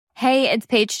Hey, it's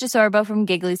Paige DeSorbo from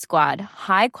Giggly Squad.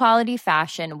 High quality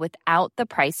fashion without the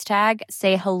price tag.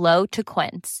 Say hello to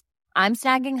Quince. I'm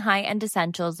snagging high-end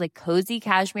essentials like cozy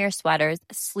cashmere sweaters,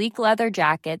 sleek leather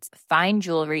jackets, fine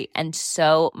jewelry, and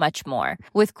so much more.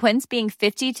 With Quince being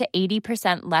 50 to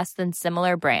 80% less than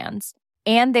similar brands.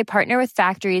 And they partner with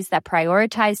factories that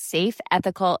prioritize safe,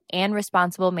 ethical, and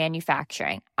responsible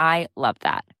manufacturing. I love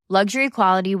that. Luxury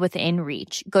quality within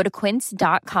reach. Go to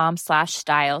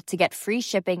quince.com/style to get free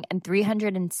shipping and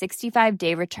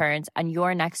 365-day returns on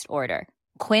your next order.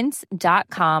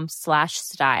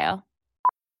 Quince.com/style.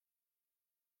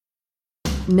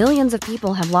 Millions of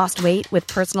people have lost weight with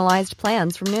personalized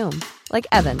plans from Noom. Like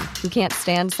Evan, who can't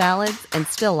stand salads and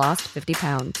still lost 50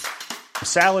 pounds.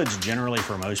 Salads generally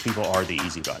for most people are the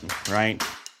easy button, right?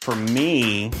 For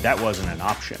me, that wasn't an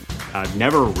option. I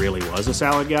never really was a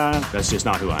salad guy. That's just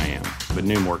not who I am. But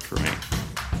Noom worked for me.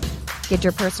 Get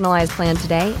your personalized plan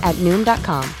today at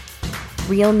Noom.com.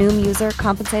 Real Noom user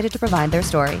compensated to provide their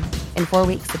story. In 4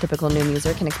 weeks, the typical Noom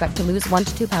user can expect to lose 1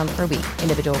 to 2 pounds per week.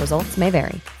 Individual results may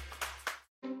vary.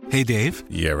 Hey, Dave.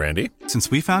 Yeah, Randy.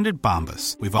 Since we founded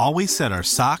Bombas, we've always said our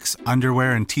socks,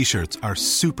 underwear, and T-shirts are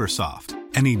super soft.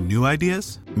 Any new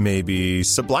ideas? Maybe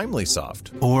sublimely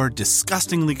soft. Or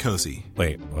disgustingly cozy.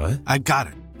 Wait, what? I got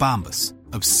it. Bombas.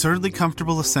 Absurdly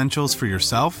comfortable essentials for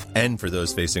yourself and for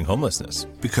those facing homelessness.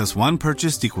 Because one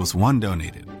purchased equals one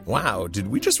donated. Wow, did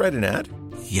we just write an ad?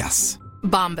 Yes.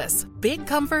 Bombas. Big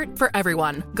comfort for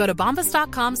everyone. Go to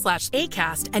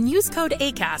bombas.com/ACAST and use code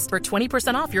ACAST for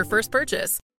 20% off your first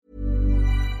purchase.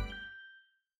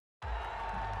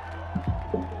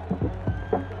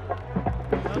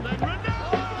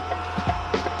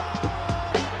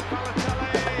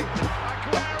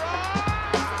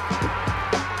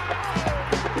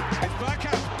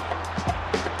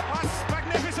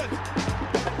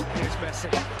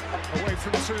 Away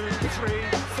from 2, 3,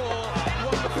 4.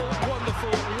 Wonderful, wonderful,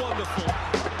 wonderful.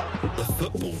 The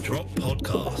Football Drop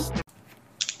Podcast.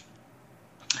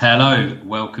 Hello,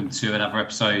 welcome to another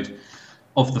episode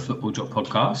of the Football Drop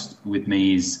Podcast. With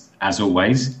me is, as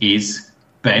always, is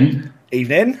Ben.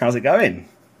 Evening, how's it going?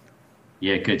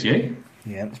 Yeah, good, you?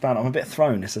 Yeah, it's bad. I'm a bit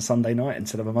thrown. It's a Sunday night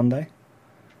instead of a Monday.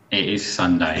 It is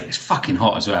Sunday. It's fucking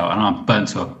hot as well, and I'm burnt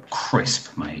to a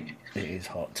crisp, mate. It is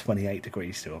hot. 28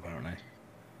 degrees still, apparently.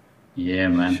 Yeah,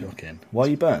 man. Shocking. Why are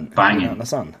you burnt? Banging. Out in the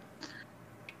sun?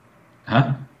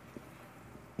 Huh?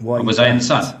 Why was I in the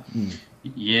sun? Mm.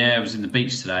 Yeah, I was in the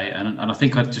beach today, and I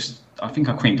think I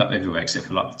creamed up everywhere except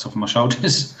for like the top of my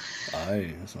shoulders. Oh,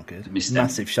 that's not good.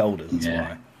 Massive shoulders, that's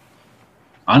why.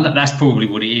 And that's probably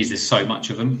what it is. There's so much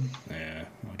of them. Yeah,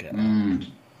 I get that.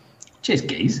 Cheers,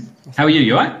 geez. How are you?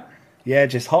 You alright? Yeah,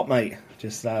 just hot, mate.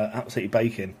 Just absolutely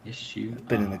baking. Yes, you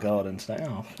Been in the garden today.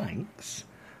 Oh, thanks.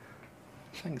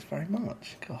 Thanks very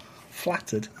much. God,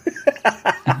 flattered.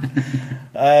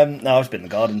 No, I've just been in the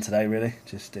garden today, really.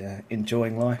 Just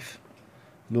enjoying life.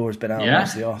 Laura's been out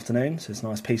most of the afternoon, so it's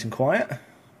nice, peace and quiet.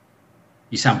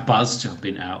 You sound buzzed to have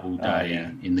been out all day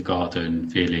in the garden,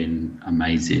 feeling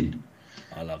amazing.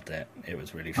 I loved it. It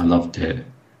was really fun. I loved it.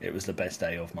 It was the best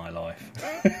day of my life.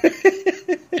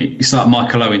 It's like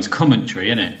Michael Owen's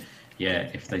commentary, isn't it? Yeah,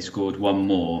 if they scored one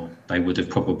more, they would have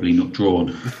probably not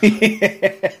drawn.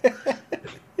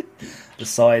 The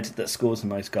side that scores the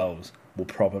most goals will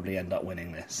probably end up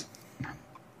winning this.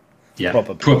 Yeah,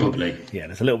 probably. Yeah,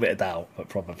 there's a little bit of doubt, but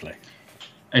probably.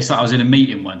 It's like I was in a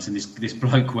meeting once and this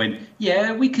bloke went,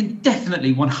 yeah, we can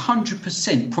definitely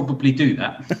 100% probably do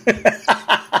that.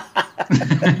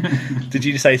 Did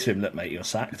you say to him, look, mate, you're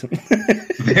sacked?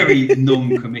 Very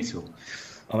non-committal.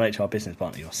 I'm an HR business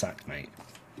partner, you're sacked, mate.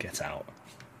 Get out.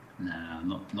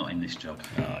 No, not in this job.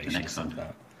 Oh, the next one.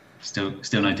 Still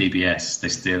no DBS.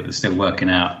 They're still working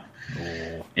out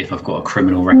if I've got a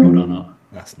criminal record or not.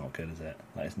 That's not good, is it?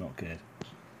 That is not good.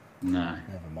 No.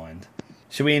 Never mind.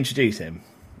 Should we introduce him?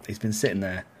 He's been sitting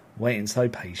there waiting so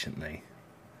patiently.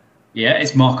 Yeah,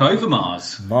 it's Mark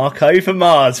Overmars. Mark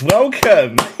Overmars,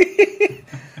 welcome.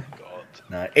 God.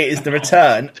 No, it is the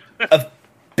return of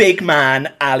big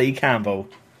man Ali Campbell.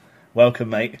 Welcome,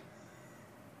 mate.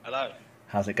 Hello.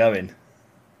 How's it going?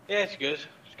 Yeah, it's good.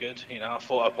 It's good. You know, I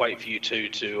thought I'd wait for you two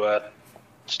to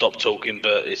stop talking,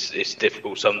 but it's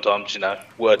difficult sometimes. You know,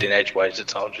 wording edgeways at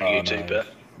times with you two. But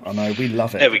I know we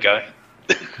love it. There we go.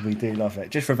 We do love it.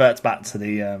 Just reverts back to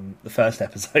the first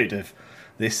episode of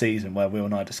this season where Will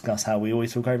and I discuss how we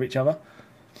always talk over each other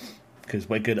because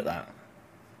we're good at that.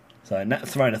 So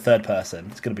throwing a third person,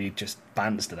 it's going to be just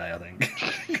bands today, I think.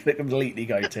 Going to completely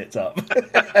go tits up.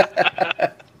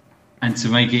 And to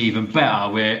make it even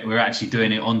better, we're actually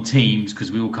doing it on Teams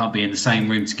because we all can't be in the same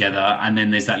room together. And then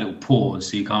there's that little pause,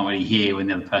 so you can't really hear when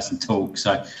the other person talks.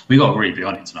 So we got to really be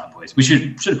on it tonight, boys. We should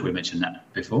have probably mentioned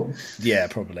that before. Yeah,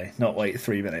 probably. Not wait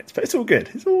 3 minutes, but it's all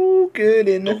good. It's all good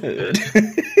in the hood.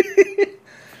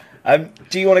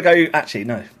 Do you want to go... Actually,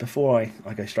 no. Before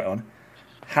I go straight on.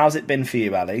 How's it been for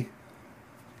you, Ali?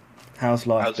 How's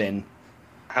life been?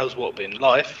 How's what been?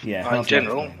 Life? Yeah. In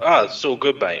general? It's all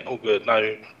good, mate. All good.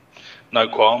 No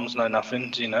qualms, no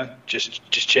nothing. You know, just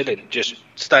chilling, just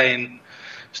staying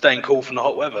cool from the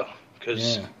hot weather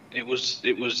because it was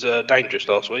dangerous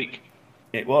last week.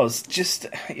 It was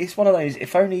it's one of those.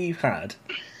 If only you had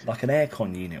like an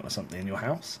aircon unit or something in your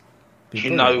house. You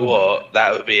know what?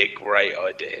 That would be a great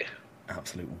idea.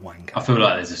 Absolute wanker. I feel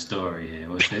like there's a story here.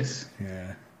 What's this?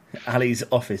 Yeah. Ali's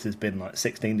office has been like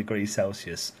 16 degrees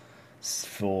Celsius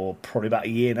for probably about a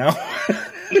year now.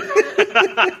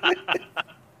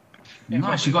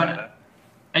 Nice, you got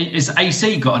is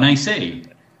AC got an AC?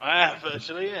 I have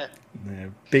virtually, yeah.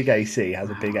 Big AC has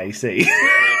a big AC.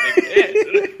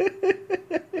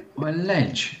 What a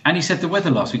ledge. And he said the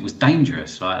weather last week was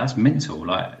dangerous. Like, that's mental.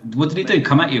 Like, what did he do?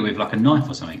 Come at you with like a knife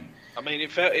or something? I mean,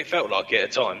 it felt like it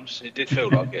at times. It did feel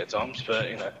like it at times, but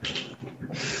you know.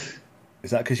 Is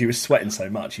that because you were sweating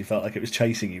so much you felt like it was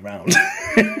chasing you round?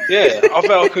 Yeah, I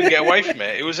felt I couldn't get away from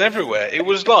it. It was everywhere. It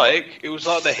was like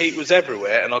the heat was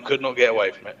everywhere and I could not get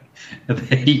away from it.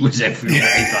 The heat was everywhere.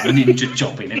 He's like a ninja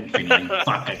chopping everything. And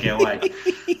fuck, I get away.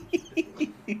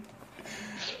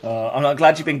 I'm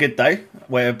glad you've been good though.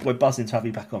 We're buzzing to have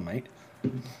you back on, mate.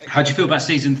 How do you feel about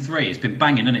season 3? It's been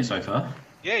banging, hasn't it, so far?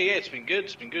 Yeah, it's been good.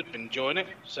 It's been good. Been enjoying it.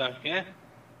 So yeah,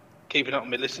 keeping up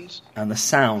with my listens. And the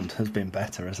sound has been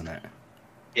better, hasn't it?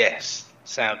 Yes,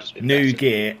 sound has been new better.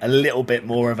 Gear, a little bit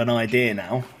more of an idea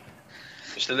now.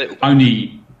 Just a little bit.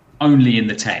 Only in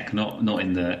the tech, not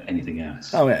in the anything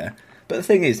else. Oh yeah, but the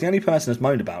thing is, the only person that's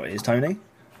moaned about it is Tony.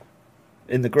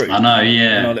 In the group, I know,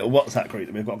 yeah. In our little WhatsApp group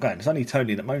that we've got going, it's only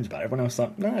Tony that moans about it. Everyone else is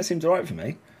like, no, it seems alright for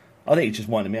me. I think he's just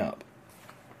winding me up.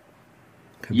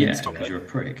 Convinced because you're a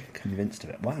prick. Convinced of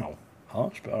it. Wow,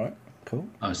 harsh, but alright, cool.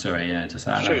 Oh, sorry, yeah, just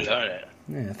that. True, isn't it?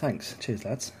 Yeah, thanks. Cheers,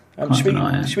 lads.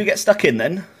 Should we get stuck in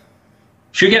then?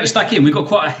 Should we get stuck in? We've got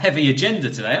quite a heavy agenda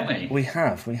today, haven't we? We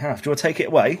have. Do you want to take it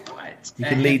away? Right. You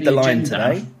can lead the line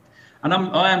today. And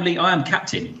I am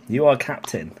captain. You are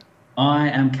captain. I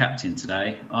am captain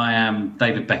today. I am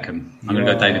David Beckham. I'm going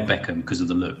to go David Beckham because of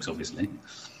the looks, obviously.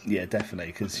 Yeah,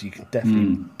 definitely, because you can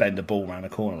definitely bend a ball around a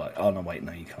corner like, oh, no, wait,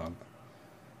 no, you can't.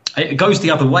 It goes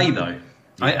the other way, though.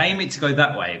 Yeah. I aim it to go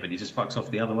that way, but he just fucks off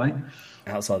the other way.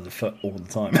 Outside the foot all the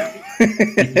time.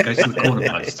 It goes to the corner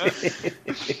post.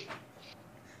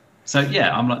 So,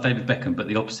 yeah, I'm like David Beckham, but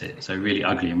the opposite. So really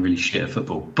ugly and really shit at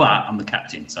football. But I'm the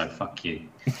captain, so fuck you.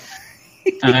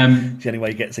 It's the only way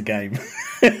he gets a game.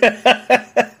 That's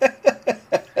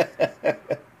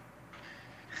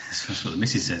what the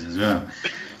missus says as well.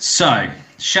 So,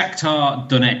 Shakhtar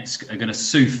Donetsk are going to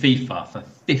sue FIFA for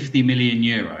 50 million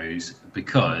euros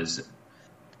because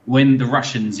when the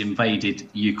Russians invaded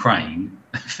Ukraine,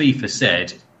 FIFA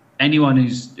said anyone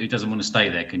who doesn't want to stay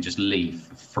there can just leave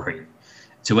for free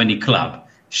to any club.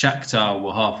 Shakhtar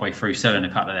were halfway through selling a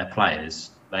couple of their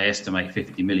players. They estimate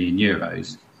 50 million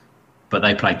euros, but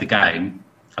they played the game.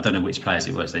 I don't know which players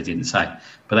it was, they didn't say.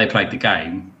 But they played the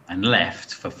game and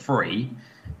left for free,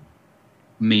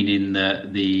 meaning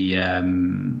that the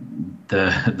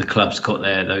clubs got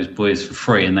those boys for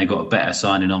free and they got a better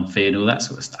signing on fee and all that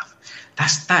sort of stuff.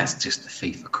 That's just the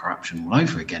FIFA corruption all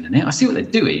over again, isn't it? I see what they're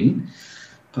doing,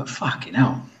 but fucking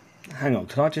hell. Hang on,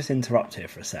 can I just interrupt here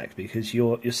for a sec? Because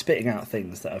you're spitting out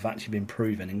things that have actually been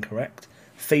proven incorrect.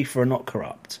 FIFA are not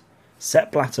corrupt.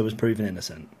 Sepp Blatter was proven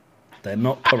innocent. They're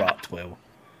not corrupt, Will.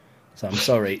 So I'm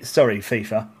sorry,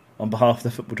 FIFA. On behalf of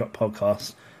the Football Drop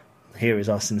podcast, here is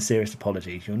our sincerest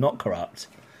apologies. You're not corrupt.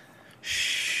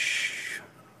 Shh.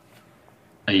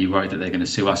 Are you worried that they're going to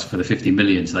sue us for the 50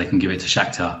 million so they can give it to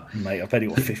Shakhtar? Mate, I've barely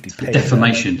got 50p.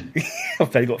 Defamation.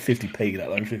 I've barely got 50p, let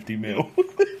alone 50 mil.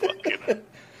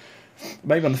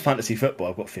 Maybe on the fantasy football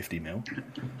I've got 50 mil.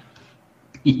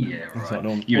 Yeah,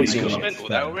 right. You spent all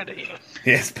that already.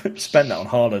 Yeah, spent that on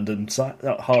Haaland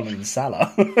and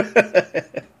Salah.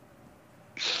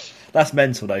 That's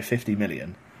mental though, 50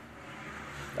 million.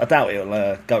 I doubt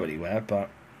it'll go anywhere, but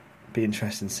it'd be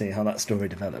interesting to see how that story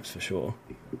develops for sure.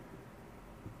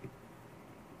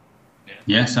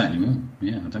 Yeah, certainly will.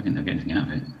 Yeah, I don't think they'll get anything out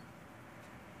of it.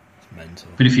 It's mental.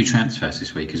 Been a few transfers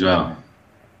this week as well.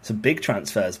 Some big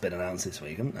transfers been announced this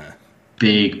week, haven't there?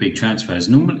 Big transfers.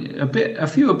 Normally a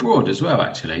few abroad as well,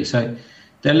 actually. So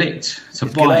they're licked to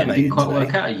buy him. Didn't quite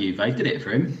work out at Juve, did it for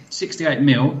him? 68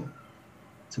 mil.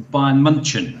 to Bayern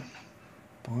München.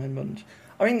 Bayern München.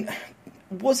 I mean,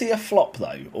 was he a flop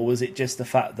though, or was it just the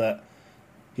fact that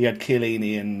he had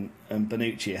Chiellini and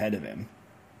Bonucci ahead of him?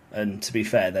 And to be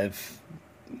fair,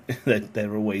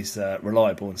 they're always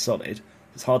reliable and solid.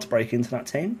 It's hard to break into that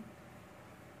team.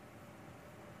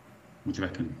 What do you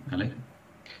reckon, Ali?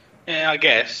 Yeah, I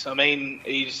guess. I mean,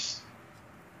 he's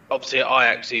obviously at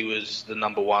Ajax. He was the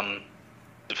number one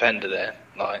defender there.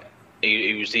 Like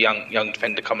he was the young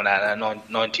defender coming out at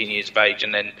 19 years of age,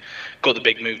 and then got the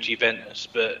big move to Juventus.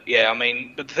 But yeah, I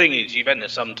mean, but the thing is,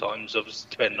 Juventus sometimes obviously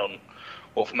depend on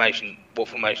what formation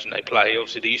they play.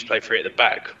 Obviously, they used to play three at the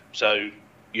back, so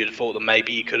you'd have thought that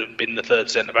maybe he could have been the third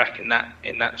centre back in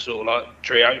that sort of like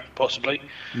trio, possibly.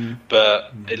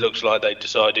 But it looks like they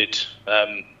decided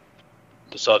to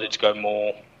go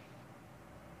more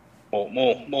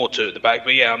to at the back.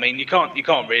 But yeah, I mean, you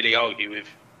can't really argue with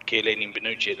Chiellini and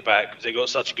Bonucci at the back because they've got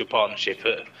such a good partnership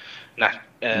at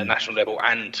national level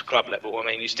and club level. I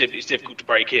mean, it's difficult to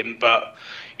break in, but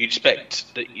you'd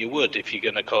expect that you would if you're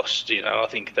going to cost. I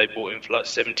think they bought him for like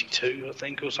 72, I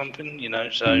think, or something.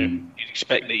 So you'd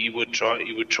expect that you would try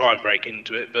and break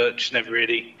into it, but just never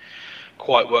really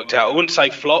quite worked out. I wouldn't say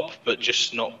flop, but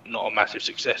just not a massive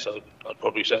success. I'd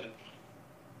probably say.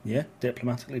 Yeah,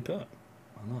 diplomatically put. I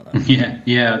like that.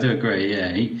 Yeah, I do agree.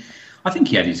 Yeah, I think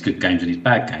he had his good games and his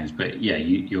bad games, but yeah,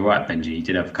 you're right, Benji. He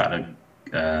did have a couple of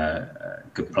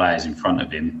good players in front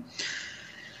of him.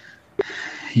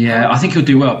 Yeah, I think he'll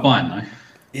do well at Bayern, though.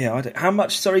 Yeah, how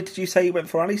much, sorry, did you say he went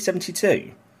for, Ali?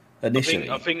 72 initially?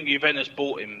 I think Juventus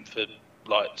bought him for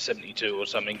like 72 or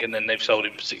something, and then they've sold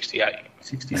him for 68.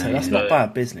 So that's not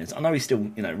bad business. I know he's still,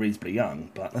 reasonably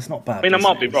young, but that's not bad I mean, business.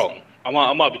 I might be wrong.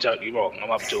 I might be totally wrong. I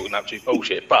might be talking absolute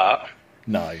bullshit, but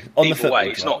no, on the football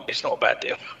way, it's not a bad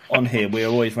deal. On here, we're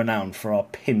always renowned for our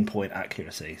pinpoint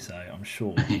accuracy, so I'm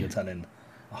sure you're telling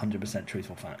 100%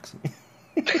 truthful facts.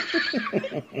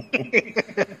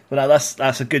 But no,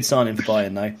 that's a good signing for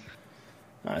Bayern, though.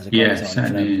 That is a great signing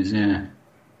for them. Is, yeah.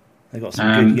 They've got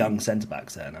some good young centre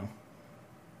backs there now,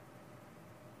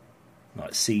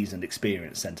 like seasoned,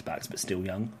 experienced centre backs, but still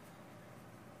young.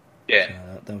 Yeah,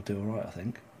 so, they'll do all right, I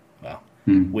think. Well,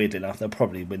 weirdly enough, they'll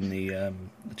probably win the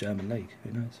German league.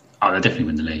 Who knows? Oh, they'll definitely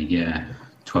win the league. Yeah,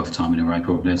 12th time in a row,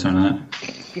 probably, or something like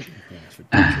that. Yeah, it's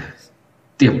ridiculous.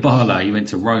 Dybala, he went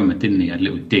to Roma, didn't he? Had a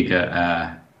little dig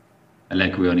at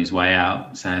Allegri on his way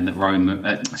out, saying that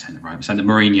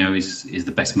Mourinho is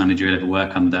the best manager he'll ever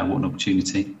work under. What an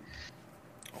opportunity!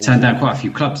 Turned down quite a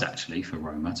few clubs actually for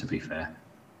Roma, to be fair.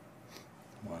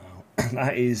 Wow,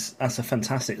 that's a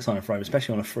fantastic sign for Roma,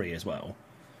 especially on a free as well.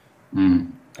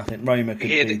 I think Roma could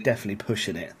be definitely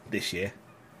pushing it this year.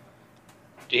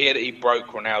 Did you hear that he broke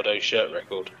Ronaldo's shirt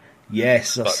record?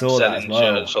 Yes, I saw that as well.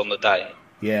 Selling shirts on the day.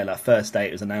 Yeah, like first day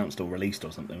it was announced or released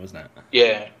or something, wasn't it?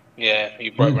 Yeah,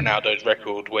 he broke Ronaldo's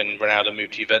record when Ronaldo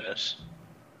moved to Juventus.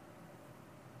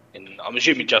 I'm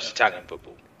assuming just Italian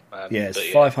football. It's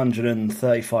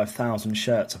 535,000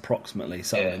 shirts approximately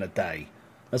sold in a day.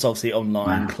 That's obviously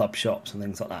online, club shops and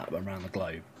things like that around the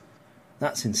globe.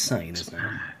 That's insane, isn't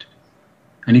it?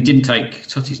 And he didn't take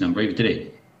Totti's number either, did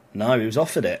he? No, he was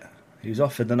offered it. He was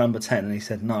offered the number 10 and he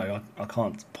said, no, I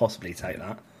can't possibly take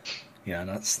that.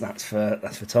 That's for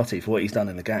Totti, for what he's done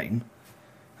in the game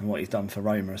and what he's done for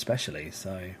Roma especially.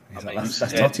 So that's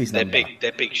Totti's number.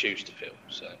 They're big shoes to fill.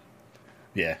 So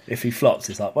yeah, if he flops,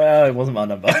 it's like, well, it wasn't my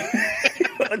number.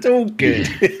 It's all good.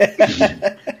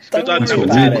 Don't worry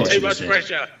about it. Too much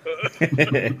pressure.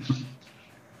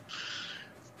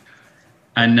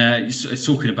 And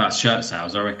talking about shirt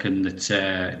sales, I reckon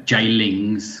that Jay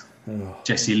Lings,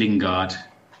 Jesse Lingard,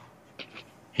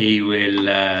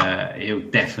 he'll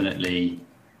definitely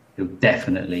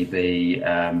be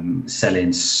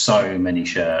selling so many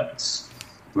shirts.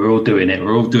 We're all doing it.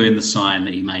 We're all doing the sign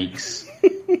that he makes.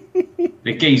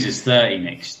 The geezer's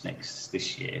 30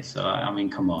 this year, so I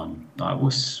mean, come on, like,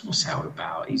 what's that all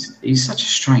about? He's such a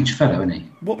strange fellow, isn't he?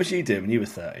 What was you doing when you were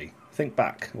 30? Think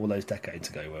back all those decades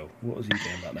ago, Will. What was you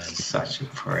doing back then? Such a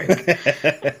prick. Do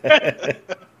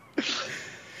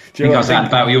you think I was out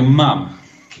about with your mum?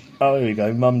 Oh, here we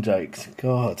go, mum jokes.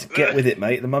 God, get with it,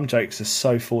 mate. The mum jokes are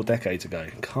so 4 decades ago.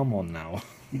 Come on now.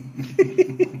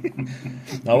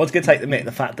 I was going to take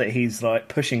the fact that he's like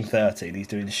pushing 30 and he's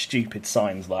doing stupid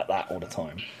signs like that all the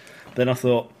time. Then I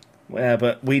thought, well,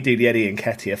 but we do the Eddie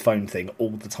Nketiah phone thing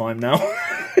all the time now.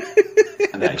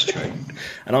 And that is true.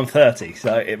 And I'm 30,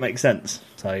 so it makes sense.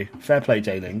 So fair play,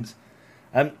 Jay Lings.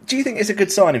 Do you think it's a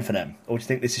good signing for them, or do you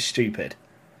think this is stupid?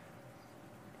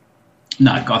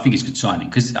 No, I think it's a good signing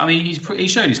because I mean he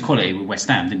showed his quality with West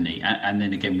Ham, didn't he? And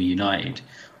then again with United.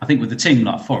 I think with a team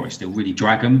like Forest, they'll really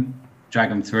drag them. drag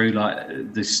them through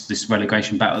like this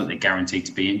relegation battle that they're guaranteed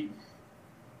to be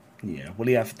in. Yeah, will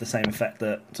he have the same effect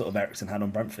that sort of Ericsson had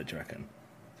on Brentford, do you reckon,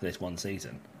 for this one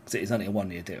season? Because it is only a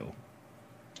 1-year deal.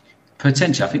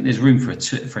 Potentially, I think there's room for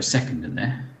a second in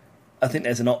there. I think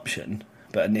there's an option,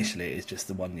 but initially it is just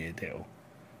the 1-year deal.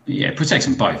 Yeah, it protects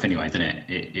them both anyway, doesn't it?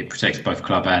 It protects both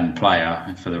club and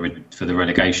player for the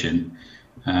relegation.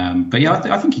 But yeah,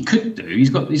 I think he could do. He's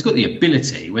got the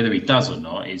ability. Whether he does or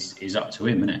not is up to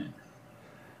him, isn't it?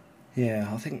 Yeah,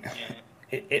 I think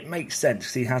it makes sense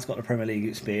because he has got the Premier League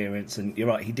experience, and you're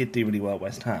right, he did do really well at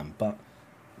West Ham. But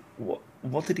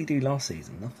what did he do last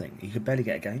season? Nothing. He could barely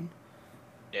get a game.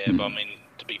 Yeah, but I mean,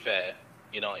 to be fair,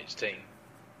 United's team.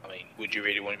 I mean, would you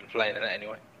really want him playing in that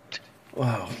anyway?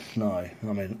 Well, no. I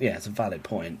mean, yeah, it's a valid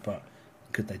point, but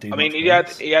could they do? I mean, he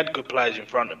had good players in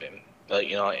front of him at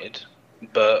United,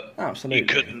 but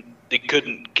absolutely, they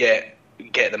couldn't get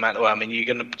them out of the way. I mean,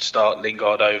 you're going to start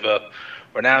Lingard over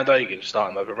Ronaldo. You're going to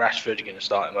start him over Rashford. You're going to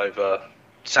start him over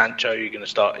Sancho. You're going to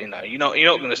start. You're not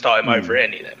going to start him over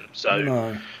any of them. So,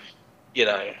 no.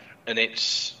 And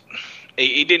it's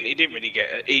he didn't really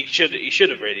get. He should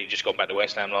have really just gone back to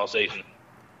West Ham last season.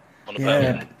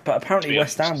 Yeah, but apparently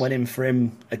West Ham went in for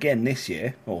him again this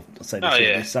year, or I'll say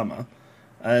this summer.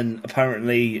 And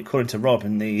apparently, according to Rob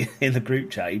in the group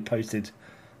chat, he posted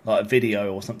like a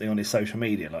video or something on his social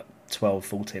media, like 12,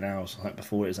 14 hours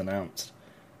before it was announced.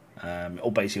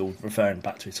 Or basically all referring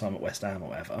back to his time at West Ham or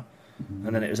whatever. Mm-hmm.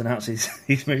 And then it was announced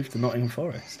he's moved to Nottingham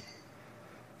Forest.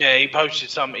 Yeah, he posted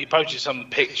some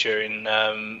picture in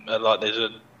like there's a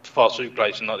fast food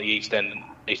place in like the East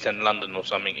End London or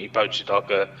something. He posted like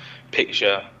a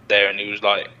picture there, and he was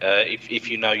like,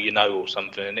 "If you know, you know," or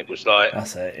something. And it was like,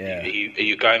 "That's it." Yeah. Are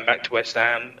you going back to West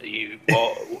Ham? Are you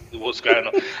what's going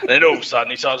on? And then all of a sudden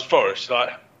he starts Forest.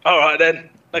 Like, all right then,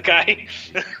 okay.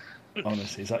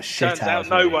 Honestly, it's like shit. Turns out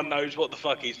no one knows what the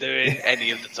fuck he's doing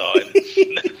any of the time.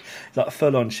 It's like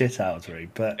full on shit housery.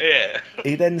 But yeah,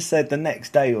 he then said the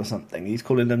next day or something he's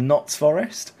calling them Notts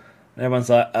Forest, and everyone's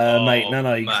like, "Mate,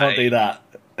 no, you can't do that."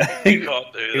 You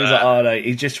can't do that. He was like, "Oh no,"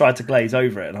 he just tried to glaze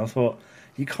over it, and I thought,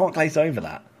 you can't glaze over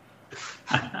that.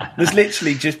 There's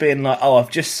literally just being like, "Oh, I've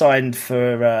just signed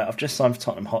for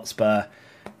Tottenham Hotspur,"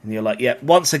 and you're like, "Yeah,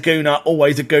 once a Gooner,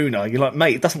 always a Gooner." You're like,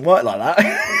 "Mate, it doesn't work like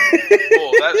that."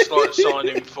 That's like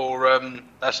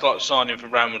signing for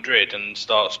Real Madrid and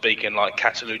start speaking like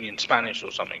Catalonian Spanish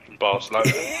or something from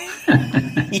Barcelona.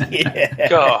 Yeah.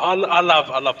 God, I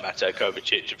love Mateo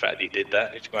Kovacic. The fact he did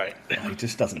that, it's great. No, he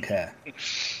just doesn't care.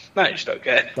 No, he just don't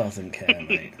care. Doesn't care,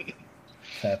 mate.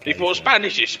 Fair play. He thought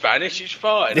Spanish is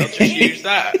fine. I'll just use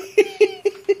that.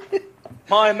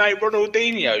 My mate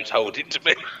Ronaldinho told it to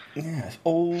me. Yeah, it's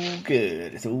all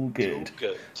good. It's all good.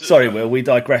 Sorry, Will, we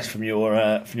digress from your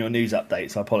news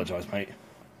updates. I apologise, mate.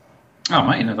 Oh,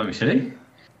 mate, don't be silly.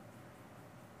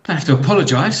 Don't have to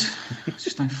apologise.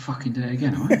 Just don't fucking do it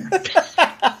again, alright?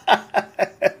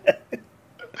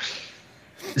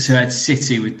 So I had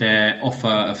City with their offer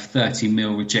of 30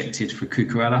 mil rejected for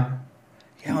Cucurella.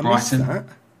 Yeah, I missed that.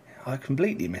 I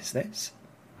completely missed this.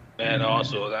 Yeah, no, I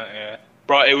saw that, yeah.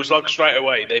 Right, it was like straight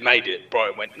away, they made it.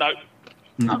 Brighton went, no.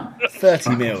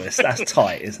 30 mil, that's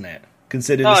tight, isn't it?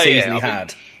 Considering the season he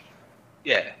had.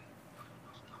 Yeah.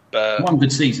 But one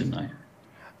good season, though.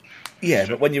 Yeah,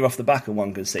 but when you're off the back of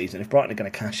one good season, if Brighton are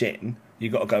going to cash in,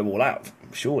 you've got to go all out.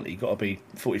 Surely, you've got to be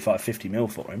 45, 50 mil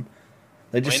for him.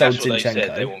 They just sold Zinchenko. That's what they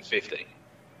said, they want 50.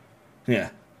 Yeah.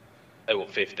 They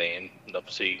want 50, and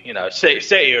obviously,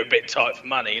 City are a bit tight for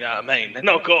money, you know what I mean? They've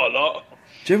not got a lot.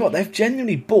 Do you know what? They've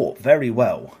genuinely bought very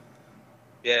well.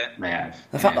 Yeah. They have.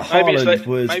 The fact that Haaland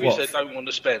was maybe they don't want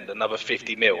to spend another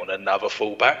 50 mil on another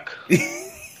fullback.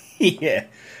 Yeah.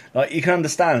 Like, you can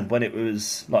understand when it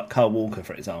was like Kyle Walker,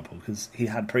 for example, because he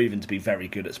had proven to be very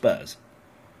good at Spurs.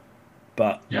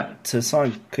 But to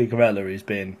sign Cucurella, who's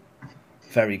been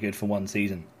very good for one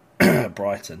season at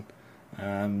Brighton,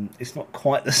 it's not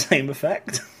quite the same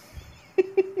effect.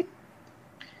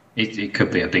 It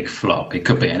could be a big flop. It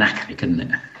could be an Ake, couldn't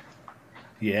it?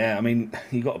 Yeah, I mean,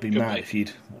 you've got to be mad if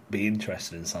you'd be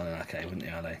interested in signing Ake, wouldn't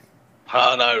you, Ali?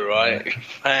 I know, right? Yeah.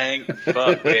 Thank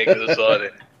fuck we ain't going to sign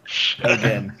him.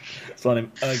 Again. Sign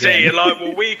him again. See, you're like,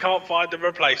 well, we can't find a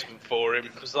replacement for him.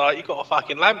 Because, like, you've got a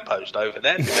fucking lamppost over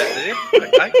there.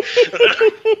 Okay.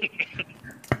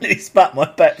 He spat my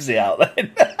Pepsi out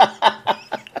then.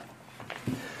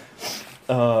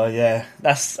 Oh, yeah.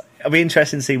 It'll be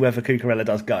interesting to see whether Cucurella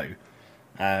does go.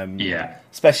 Yeah.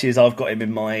 Especially as I've got him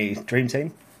in my dream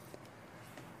team.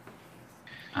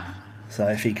 So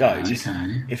if he goes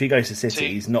to City,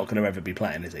 he's not going to ever be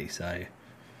playing, is he? So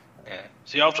Yeah.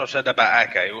 See, after I've said that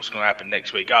about Ake, what's going to happen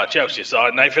next week? Chelsea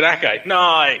signed Nathan Ake.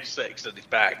 Nice. Excellent. He's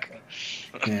back.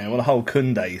 Yeah, well, the whole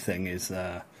Koundé thing is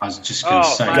I was just going to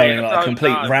say, going like a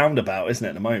complete roundabout, isn't it,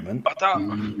 at the moment? I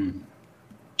don't...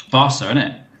 Barca, isn't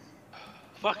it?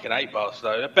 Fucking hate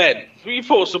Barcelona. Ben, will you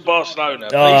thoughts on Barcelona?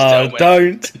 Please Oh, tell me.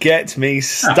 don't get me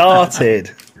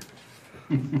started.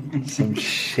 Some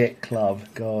shit club,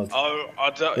 God.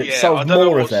 I don't more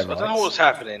know of their I don't know rights. what's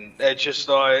happening. They're just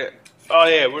like, oh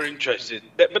yeah, we're interested.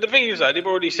 But the thing is, though, they've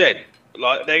already said,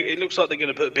 like, it looks like they're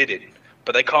going to put a bid in,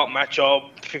 but they can't match our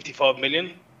 55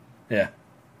 million. Yeah.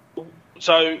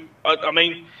 So, I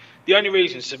mean, the only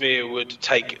reason Sevilla would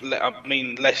take,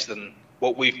 less than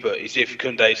what we've put is if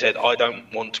Koundé said, I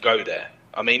don't want to go there.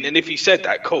 I mean, and if he said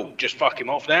that, cool, just fuck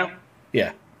him off now.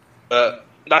 Yeah. But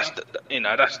that's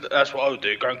what I would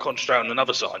do, go and concentrate on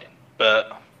another signing.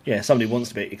 But Yeah, somebody wants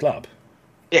to be at your club.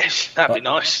 yes, that'd be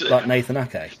nice. Like Nathan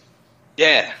Ake.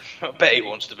 Yeah, I bet he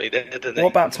wants to be there, doesn't he?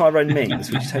 What about Tyrone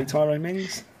Mings? Would you take Tyrone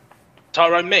Mings?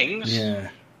 Tyrone Mings? Yeah.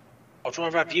 I'd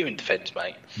rather have you in defence,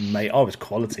 mate. Mate, I was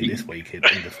quality this week in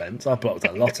defence. I blocked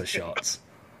a lot of shots.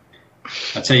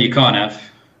 I tell you can't have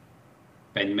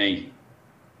Ben Mee.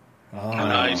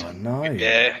 Oh, no.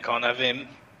 Yeah, can't have him.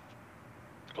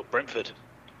 Got Brentford.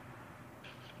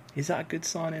 Is that a good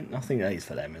signing? I think that is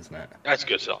for them, isn't it? That's a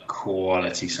good sign.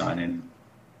 Quality signing.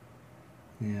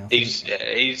 Yeah, He's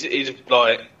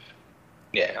like,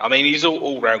 yeah. I mean, he's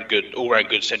all round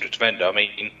good central defender. I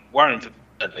mean, Warren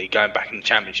going back in the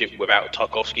Championship without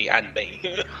Tarkowski and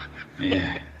me.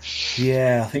 Yeah.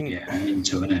 Yeah, I think. Yeah, I'm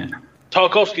into it.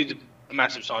 Tarkowski's a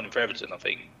massive signing for Everton, I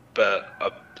think, but I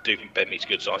do think Ben Mee's a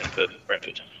good signing for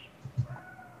Brentford.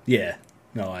 Yeah,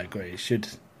 no, I agree. It should.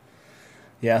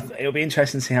 Yeah, it'll be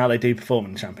interesting to see how they do perform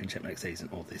in the Championship next season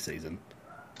or this season.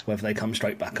 Whether they come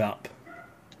straight back up,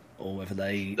 or whether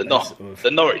they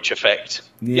the Norwich effect.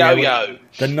 Yeah, Yo.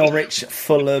 The Norwich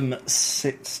Fulham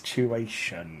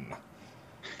situation.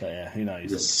 But yeah, who knows?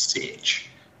 The sitch.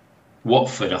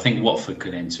 Watford, I think Watford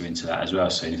could enter into that as well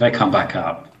soon. If they come back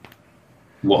up,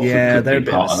 Watford could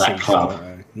be part of that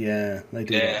club. Yeah, they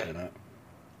do like that.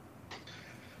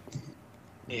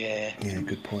 Yeah. Yeah,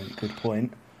 good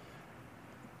point.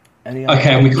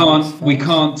 Okay, we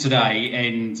can't today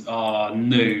end our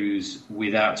news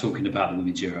without talking about the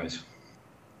Women's Euros.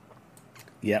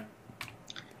 Yeah.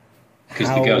 Because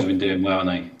the girls have been doing well,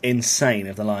 haven't they? Insane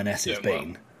have the Lionesses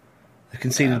been. They've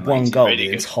conceded one goal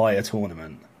the entire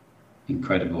tournament.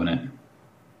 Incredible, isn't it?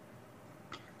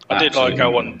 I did like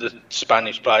how one of the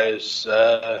Spanish players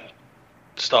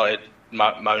started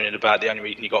moaning about the only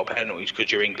reason you got penalties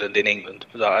because you're England in England.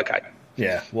 I was like, okay.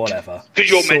 Yeah, whatever.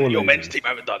 Because your men's team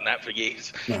haven't done that for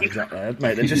years. No, exactly,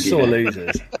 mate. They're just sore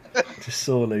losers. Just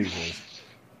sore losers.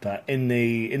 But in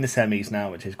the semis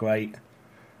now, which is great.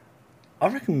 I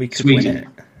reckon we could win it.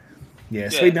 Yeah,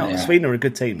 Sweden are a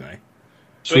good team though.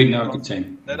 Sweden are a good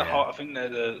team. They're I think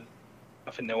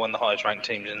they're one of the highest ranked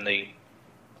teams in the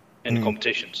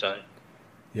competition. So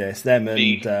yeah, it's them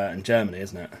and Germany,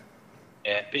 isn't it?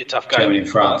 Yeah, be a tough game. Germany and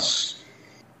France.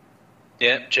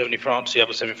 Yeah, Germany France, the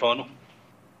other semi-final.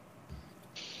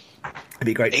 It'd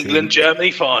be great. England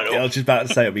Germany final. Yeah, I was just about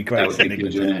to say it'd be great to see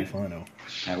England Germany final.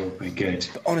 That would be good.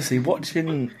 But honestly,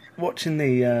 watching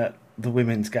the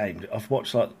women's game, I've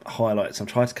watched like highlights. I've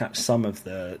tried to catch some of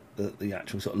the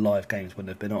actual sort of live games when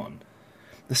they've been on.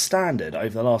 The standard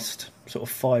over the last sort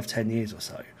of 5-10 years or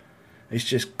so has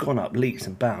just gone up leaps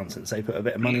and bounds since they put a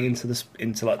bit of money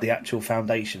into like the actual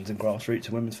foundations and grassroots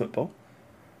of women's football.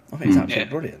 I think it's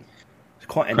absolutely brilliant. It's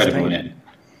quite entertaining.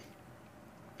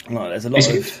 Like, there's a lot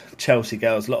of Chelsea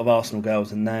girls, a lot of Arsenal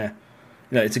girls in there.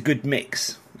 You know, it's a good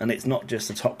mix, and it's not just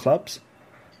the top clubs,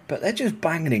 but they're just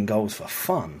banging in goals for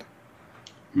fun.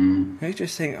 You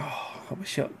just think, I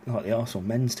wish like the Arsenal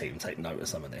men's team take note of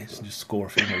some of this and just score a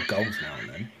few more goals now and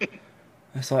then.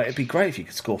 It's like, it'd be great if you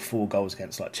could score 4 goals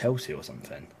against like Chelsea or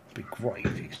something. It'd be great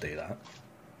if you could do that.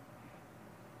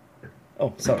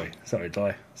 Oh, sorry, did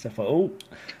I step on? Oh,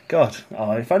 God.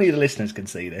 Oh, if only the listeners can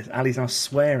see this. Ali's now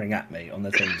swearing at me on the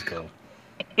Teams call.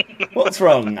 What's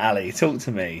wrong, Ali? Talk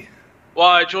to me.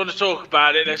 Why, do you want to talk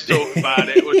about it? Let's talk about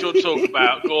it. What do you want to talk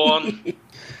about? Go on.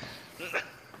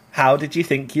 How did you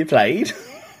think you played?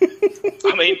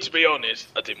 I mean, to be honest,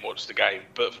 I didn't watch the game,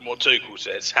 but from what Tuchel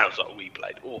says, sounds like we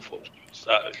played awful.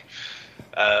 So,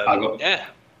 I've got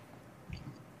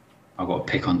to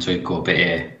pick on Tuchel a bit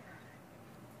here.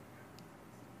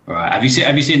 Right, have you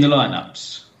seen the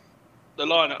lineups? The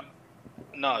lineup?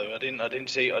 No, I didn't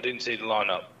see the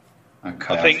lineup.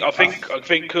 Okay. I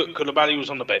think Koulibaly was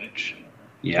on the bench.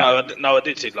 Yeah. No, I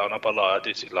did see the lineup. I lied. I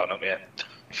did see the lineup. Yeah.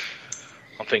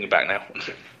 I'm thinking back now.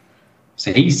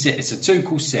 So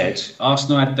Tuchel said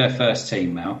Arsenal had their first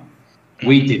team now.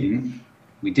 We didn't.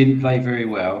 We didn't play very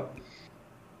well.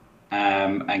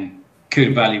 And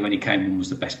Koulibaly, when he came in, was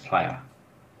the best player.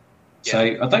 Yeah. So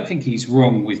I don't think he's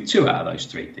wrong with 2 out of those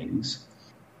 3 things.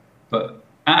 But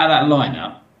out of that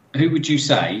lineup, who would you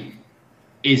say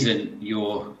isn't in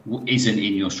your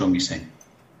strongest team?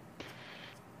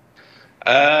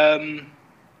 I'll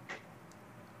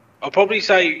probably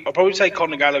say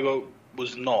Conor Gallagher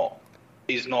is not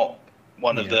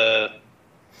one of the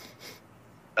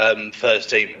first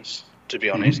teamers, to be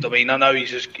honest. I mean, I know he's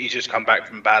just come back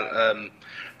from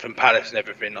Palace and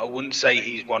everything. I wouldn't say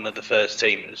he's one of the first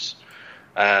teamers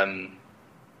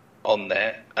on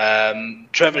there.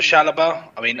 Trevor Chalobah,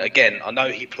 I mean, again, I know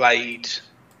he played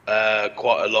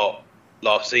quite a lot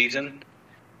last season.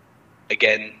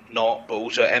 Again, not, but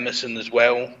also Emerson as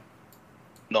well,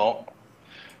 not.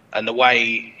 And the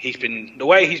way he's been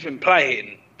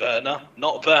playing, Werner,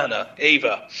 not Werner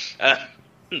either.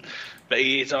 But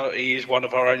he is one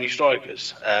of our only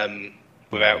strikers,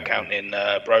 without counting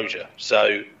Brozier.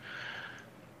 So,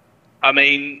 I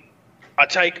mean, I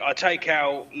take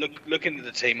out looking at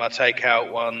the team. I take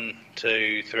out 1,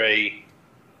 2, 3,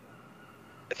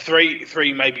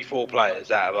 maybe 4 players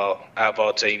out of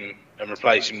our team and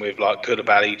replace him with like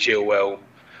Koulibaly, Chilwell,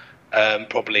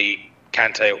 probably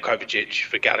Kante or Kovacic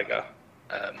for Gallagher.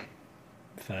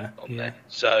 Fair. On there.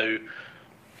 So,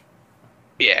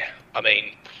 yeah, I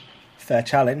mean, fair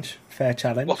challenge.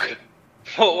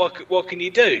 What can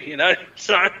you do? You know.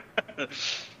 So,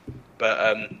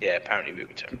 but yeah, apparently we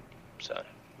were terrible. So.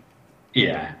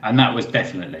 Yeah, and that was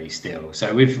definitely still.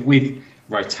 So with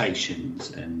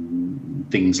rotations and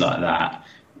things like that,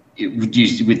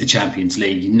 with the Champions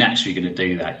League, you're naturally going to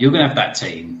do that. You're going to have that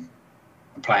team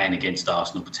playing against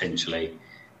Arsenal potentially.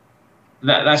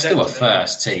 That's still a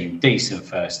first team, decent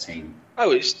first team.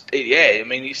 Oh, I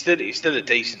mean, it's still a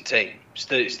decent team.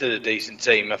 Still a decent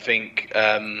team. I think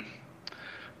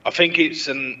it's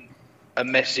a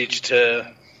message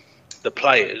to the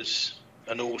players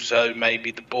and also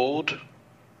maybe the board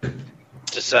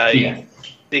to say,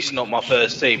 this is not my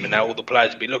first team, and now all the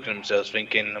players will be looking at themselves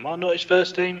thinking, am I not his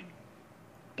first team?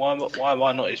 Why am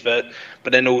I not his first?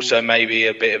 But then also maybe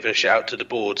a bit of a shout to the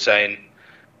board saying,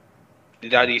 you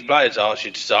know, these players asked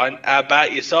you to sign. How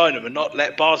about you sign them and not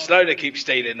let Barcelona keep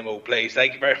stealing them all, please?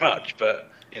 Thank you very much. But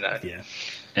you know,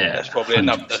 that's probably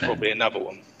 100%. That's probably another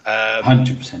one.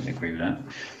 100% agree with that.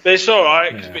 But it's all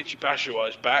right because Michy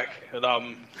Batshuayi's back, and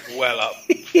I'm well up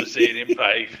for seeing him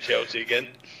play for Chelsea again.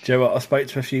 Do you know what? I spoke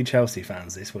to a few Chelsea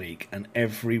fans this week, and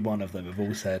every one of them have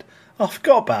all said, "I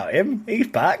forgot about him. He's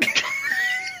back."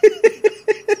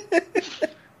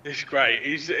 It's great.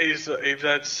 He's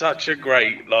had such a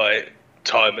great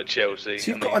time at Chelsea.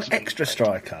 So you've got an extra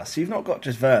striker. So you've not got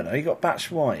just Werner. You've got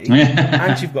Batshuayi,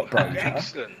 and you've got Brozier.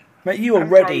 Excellent. Mate, you are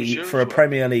ready for a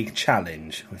Premier League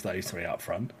challenge with those 3 up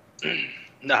front.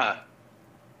 Nah.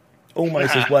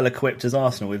 Almost as well equipped as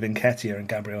Arsenal with Nketiah and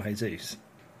Gabriel Jesus.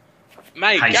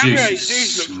 Mate, Gabriel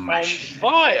Jesus looks on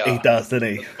fire. He does, doesn't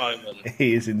he? At the moment.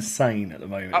 He is insane at the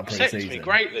moment. Upsets me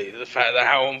greatly, the fact that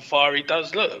how on fire he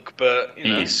does look. But you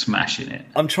know, he is smashing it.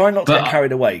 I'm trying not to get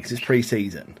carried away because it's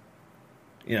pre-season.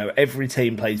 You know, every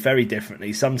team plays very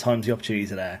differently. Sometimes the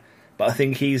opportunities are there. But I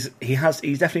think he's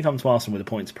definitely come to Arsenal with a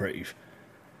point to prove.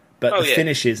 But the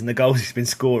finishes and the goals he's been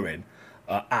scoring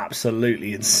are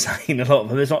absolutely insane. A lot of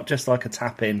them. There's not just like a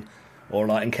tap in or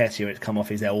like Nketiah, it's come off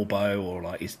his elbow or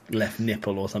like his left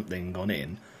nipple or something gone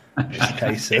in. It's a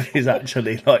case of he's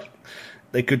actually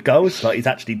they're good goals. Like he's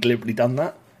actually deliberately done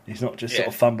that. He's not just sort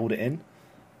of fumbled it in.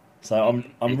 So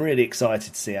I'm really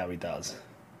excited to see how he does.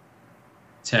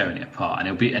 Tearing it apart,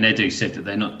 and Edu said that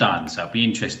they're not done. So it'll be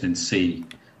interesting to see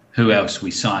who else we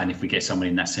sign if we get someone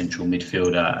in that central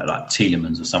midfielder like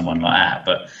Tielemans or someone like that.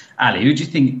 But Ali, who do you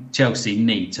think Chelsea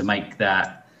need to make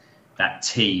that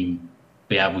team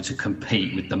be able to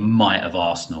compete with the might of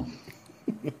Arsenal?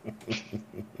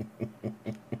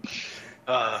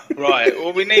 Right.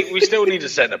 Well, we still need a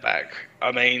centre back.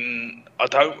 I mean, I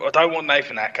don't want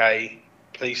Nathan Ake.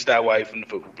 Please stay away from the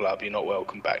football club. You're not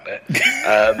welcome back there.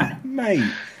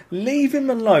 Mate, leave him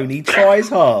alone. He tries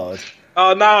hard.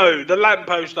 Oh no, the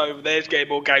lamppost over there is getting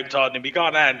more game time than him. He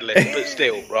can't handle it, but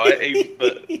still, right?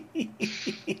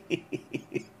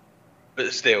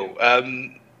 But still,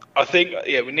 I think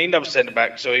we need another centre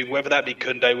back. So whether that be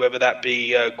Koundé, whether that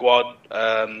be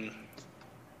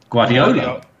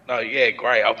Guardiola. No, yeah,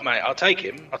 great, mate. I'll take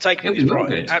him. I'll take him. He's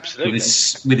right, absolutely.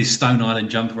 With his Stone Island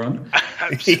jumper on.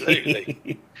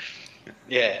 Absolutely.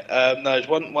 Yeah. No, there's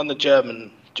one of the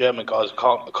German guys. I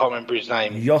can't remember his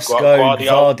name. Josko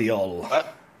Gvardiol.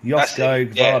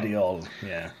 Josko Gvardiol.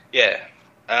 Yeah.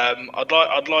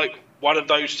 I'd like one of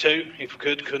those two, if we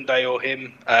could, Koundé or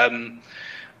him.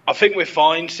 I think we're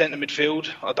fine centre midfield.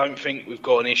 I don't think we've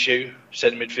got an issue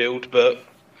centre midfield, but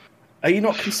are you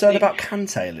not concerned about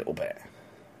Kante a little bit?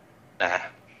 Nah.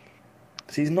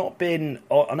 Because he's not been...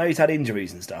 I know he's had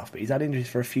injuries and stuff, but he's had injuries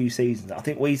for a few seasons. I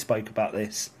think we spoke about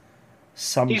this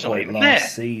point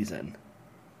last season.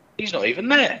 He's not even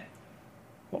there.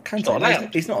 What,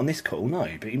 Kante? He's not on this call, no,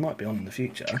 but he might be on in the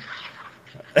future.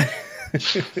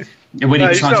 When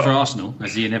he signs for Arsenal,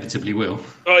 as he inevitably will.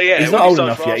 Oh, yeah. He's not old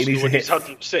enough yet. He needs to hit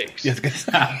 106. He's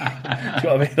got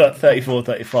to be like 34,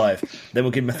 35. Then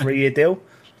we'll give him a 3-year deal.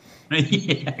 Yeah.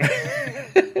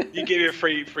 You give him a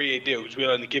three-year deal, because we'll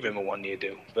only give him a 1-year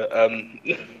deal. But and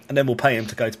then we'll pay him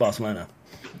to go to Barcelona.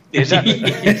 Exactly.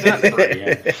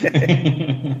 Yeah.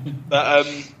 But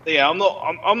I'm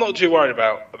not too worried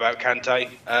about Kante.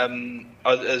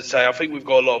 As I say, I think we've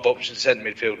got a lot of options centre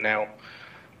midfield now.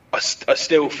 I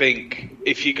still think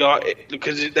if you got it,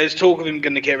 because there's talk of him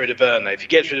going to get rid of Werner. If he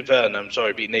gets rid of Werner, I'm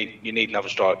sorry, but you need another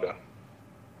striker.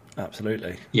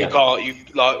 Absolutely. Yeah.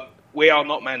 We are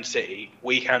not Man City.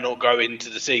 We cannot go into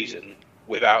the season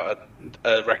without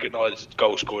a recognised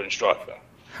goal scoring striker.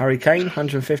 Harry Kane,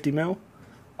 150 mil.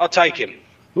 I'll take him.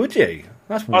 Would you?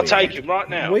 That's weird. I'll take him right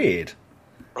now. Weird.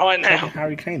 Right now.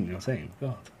 Harry Kane, you're saying?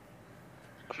 God.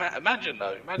 Imagine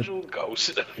all the goals.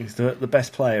 He's the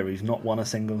best player who's not won a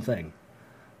single thing.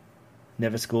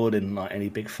 Never scored in like any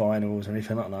big finals or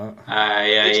anything like that.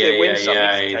 Yeah.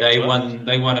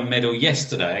 They won a medal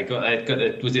yesterday.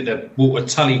 Was it the Walter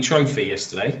Tully Trophy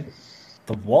yesterday?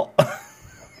 The what?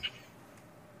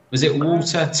 Was it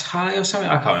Walter Tully or something?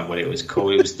 I can't remember what it was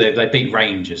called. It was they beat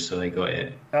Rangers, so they got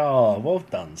it. Oh, well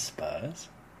done, Spurs.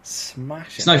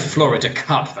 Smashing. It's no Florida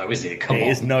Cup, though, is it? Come on. It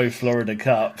is no Florida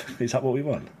Cup. Is that what we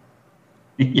want?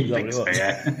 Yeah,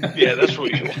 that's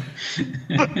what you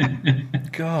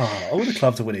want. God, all the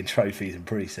clubs are winning trophies in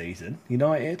pre-season.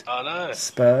 United, I know.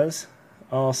 Spurs,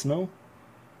 Arsenal.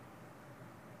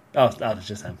 Oh, that's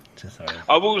just them. Sorry.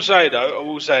 I will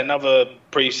say another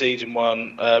pre-season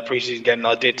game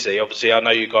I did see. Obviously, I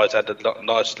know you guys had a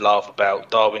nice laugh about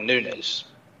Darwin Núñez.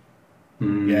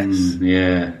 Yes.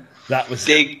 Yeah. That was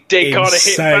Did kind of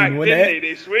hit back, didn't he,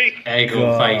 this week? Egg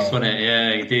on face, wasn't it?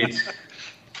 Yeah, he did.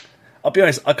 I'll be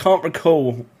honest, I can't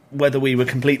recall whether we were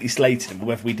completely slating him or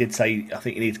whether we did say, I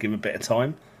think you need to give him a bit of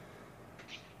time.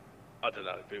 I don't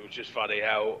know, it was just funny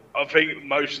how I think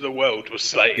most of the world was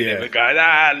slating him and going,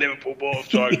 Liverpool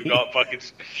bought him, we got fucking...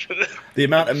 The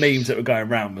amount of memes that were going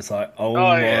around was like,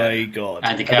 my God.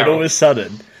 Andy and then all of a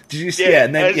sudden, did you see? Yeah,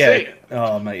 and then,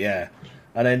 oh, mate, yeah.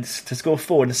 And then to score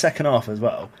 4 in the second half as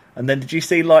well. And then did you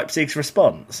see Leipzig's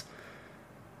response?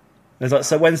 It was like,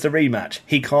 so when's the rematch?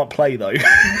 He can't play though.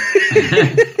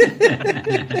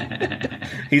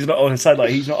 He's not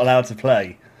allowed to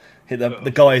play.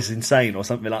 The guy is insane or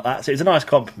something like that. So it's a nice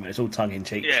compliment. It's all tongue in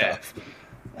cheek stuff.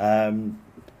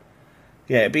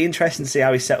 It'd be interesting to see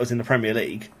how he settles in the Premier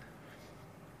League.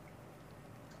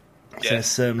 Yeah.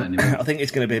 I think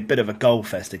it's going to be a bit of a goal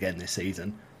fest again this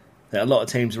season. A lot of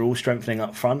teams are all strengthening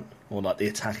up front, or like the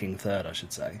attacking third, I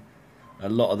should say. A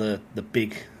lot of the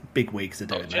big wigs are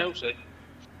doing that. Not Chelsea.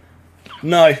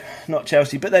 No, not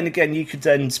Chelsea. But then again, you could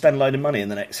then spend a load of money in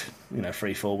the next,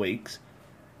 3-4 weeks.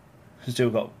 We've still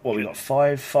got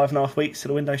 5.5 weeks till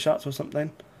the window shuts or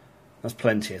something. That's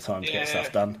plenty of time to get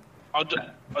stuff done. I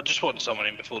just want someone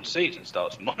in before the season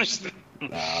starts. Honestly.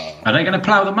 Are they going to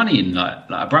plough the money in like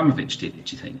Abramovich did?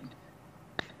 Do you think?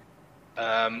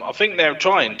 I think they're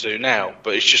trying to now,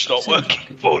 but it's just not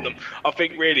working for them. I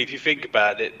think really, if you think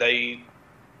about it, they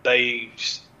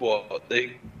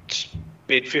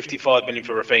bid 55 million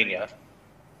for Rafinha,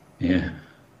 and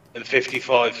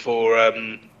 55 for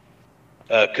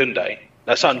Koundé.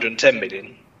 That's 110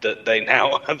 million that they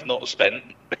now have not spent.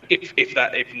 If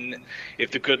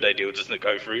the Koundé deal doesn't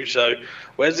go through, so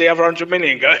where's the other 100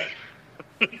 million go?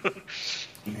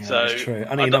 Yeah, so that's true.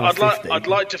 I'd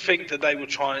like to think that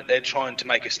they're trying to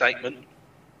make a statement,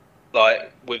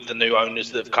 like with the new owners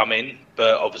that have come in,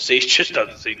 but obviously it just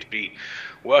doesn't seem to be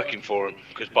working for them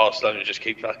because Barcelona just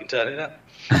keep fucking turning up.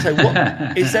 So,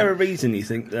 is there a reason you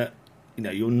think that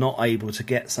you're not able to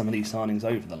get some of these signings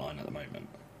over the line at the moment,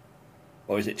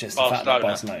 or is it just the fact that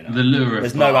Barcelona? The lure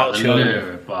of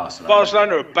Barcelona.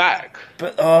 Barcelona are back,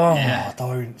 but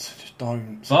don't.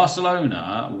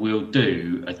 Barcelona will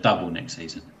do a double next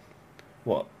season.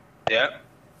 What? Yeah.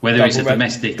 Whether it's a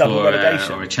domestic or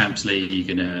a Champions League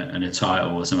and a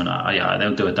title or something like that, yeah,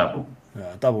 they'll do a double.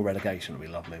 Double relegation would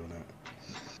be lovely, wouldn't it?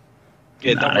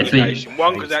 Yeah, double relegation.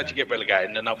 One because they actually get relegated,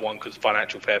 and another one because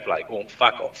financial fair play. Oh,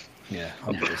 fuck off. Yeah,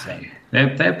 100%.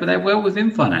 They're well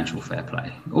within financial fair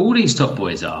play. All these top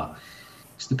boys are.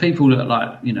 It's the people that are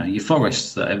like, your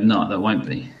Forests that have not, that won't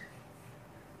be.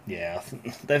 Yeah, I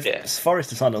think Forest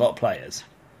have signed a lot of players.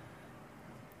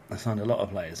 They've signed a lot of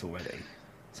players already.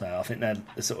 So I think they're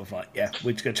sort of like,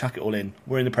 we're just going to chuck it all in.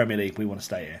 We're in the Premier League. We want to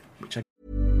stay here.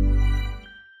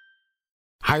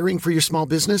 Hiring for your small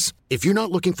business? If you're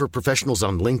not looking for professionals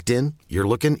on LinkedIn, you're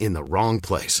looking in the wrong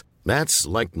place. That's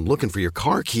like looking for your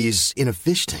car keys in a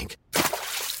fish tank.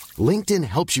 LinkedIn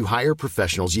helps you hire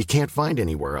professionals you can't find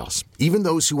anywhere else, even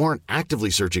those who aren't actively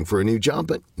searching for a new job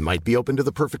but might be open to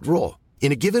the perfect role.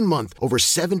 In a given month, over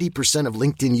 70% of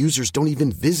LinkedIn users don't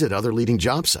even visit other leading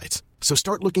job sites. So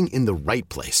start looking in the right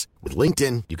place. With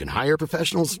LinkedIn, you can hire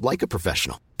professionals like a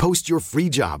professional. Post your free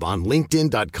job on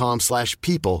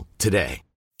linkedin.com/people today.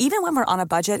 Even when we're on a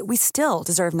budget, we still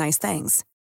deserve nice things.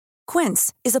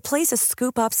 Quince is a place to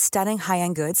scoop up stunning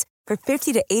high-end goods for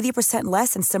 50 to 80%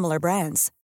 less than similar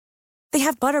brands. They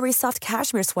have buttery soft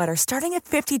cashmere sweaters starting at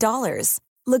 $50,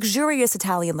 luxurious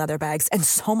Italian leather bags, and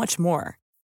so much more.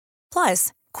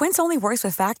 Plus, Quince only works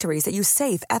with factories that use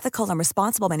safe, ethical, and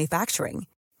responsible manufacturing.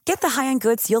 Get the high-end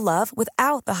goods you'll love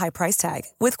without the high price tag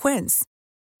with Quince.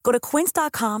 Go to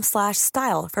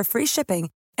quince.com/style for free shipping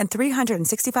and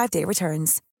 365-day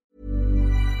returns.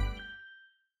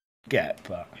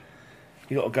 But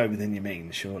you got to go within your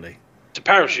means, surely. It's a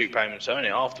parachute payment, so only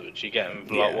afterwards. You get them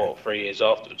for 3 years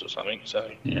afterwards or something. So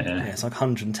yeah, it's like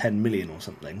 110 million or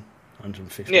something.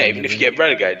 150. Yeah, even if you get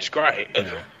relegated, it's great.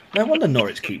 Yeah. No wonder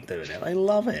Norwich keep doing it. They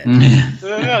love it.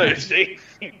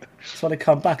 That's why they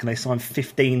come back and they sign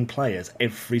 15 players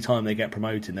every time they get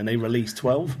promoted, and they release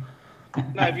 12.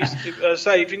 No,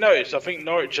 if you notice, I think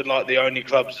Norwich are like one of the only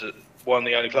clubs that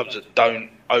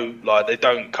they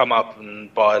don't come up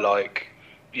and buy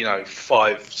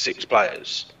 5-6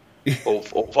 players, or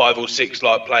 5 or 6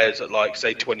 players at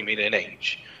say 20 million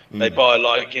each. They buy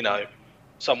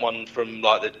someone from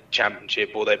the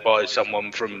Championship, or they buy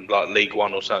someone from League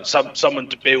One or something, someone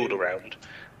to build around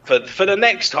for the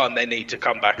next time they need to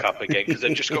come back up again because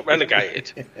they've just got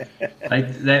relegated.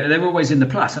 They're always in the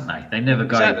plus, aren't they? They never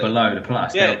go below the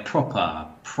plus. Yeah. They're a proper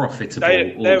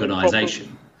profitable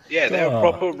organisation. They're a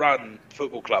proper run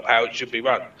football club, how it should be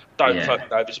run. Don't fucking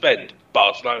overspend.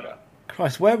 Barcelona.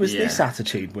 Christ, where was this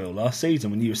attitude, Will, last season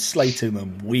when you were slating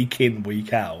them week in,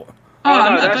 week out?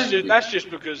 That's just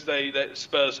because they let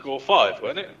Spurs score 5,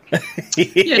 wasn't it?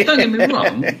 Yeah, don't get me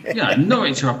wrong.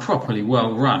 Norwich are a properly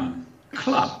well-run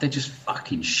club. They're just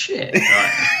fucking shit.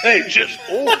 Right? They're just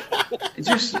awful. It's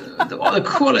just the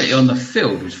quality on the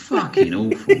field was fucking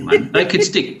awful, man. They could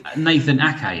stick Nathan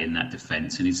Ake in that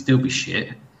defence and he'd still be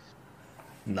shit.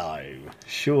 No,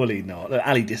 surely not. Look,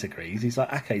 Ali disagrees. He's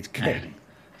like, Ake's king.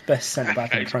 Best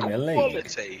centre-back in the Premier League.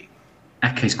 Quality.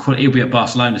 Ake's quality. He'll be at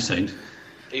Barcelona soon.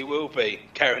 He will be,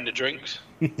 carrying the drinks.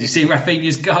 Did you see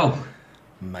Rafinha's goal?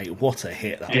 Mate, what a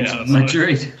hit that was.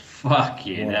 Madrid.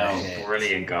 Fucking hell.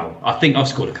 Brilliant goal. I think I've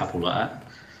scored a couple like that.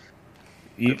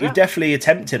 You've definitely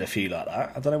attempted a few like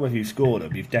that. I don't know whether you've scored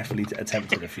them. You've definitely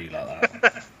attempted a few like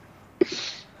that.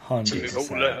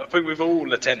 100%. I think we've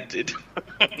all attempted.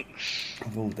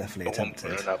 We've all definitely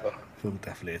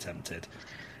attempted.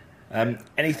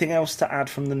 Anything else to add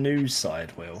from the news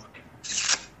side, Will?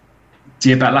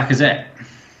 About Lacazette?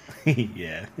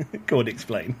 Yeah. Go on,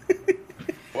 explain.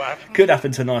 What happened? Could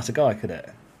happen to a nicer guy, could it?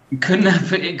 It couldn't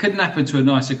happen to a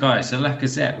nicer guy. So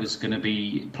Lacazette was going to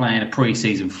be playing a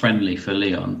pre-season friendly for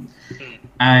Lyon,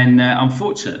 and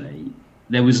unfortunately,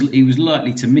 he was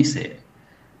likely to miss it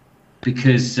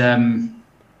because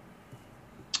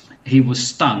he was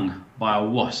stung by a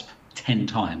wasp 10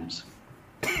 times.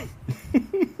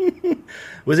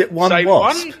 Was it one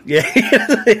wasp? One? Yeah,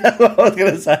 I was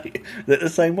going to say the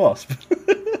same wasp.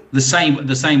 the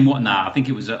same what? Nah, I think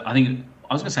it was. I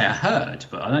was going to say a herd,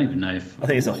 but I don't even know if. I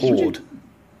think it's a horde.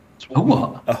 A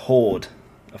what? A horde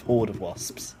of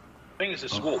wasps. I think it's a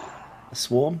swarm. A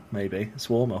swarm, maybe. A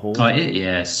swarm, a horde.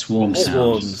 Oh, swarm sounds.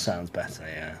 Swarm sounds better,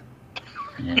 yeah.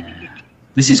 Yeah.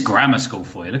 This is grammar school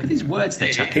for you. Look at these words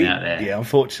they're chucking out there. Yeah,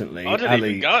 unfortunately, I didn't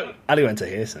even go. Ali went to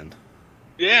Hearson.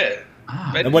 Yeah.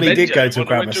 And when he did go to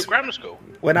grammar school.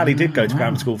 When Ali did go to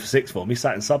grammar school for sixth form, he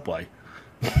sat in Subway.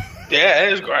 Yeah,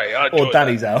 it was great. Or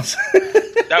Danny's house.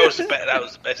 That was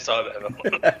the best time ever.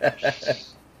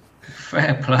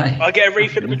 Fair play. I get a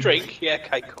refill of a drink. Yeah,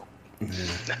 okay, cool.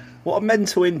 Yeah. What a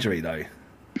mental injury, though.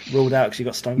 Ruled out because he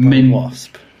got stung by a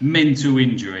wasp. Mental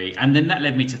injury. And then that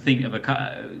led me to think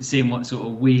of seeing what sort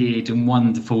of weird and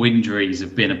wonderful injuries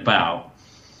have been about.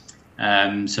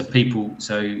 So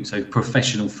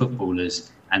professional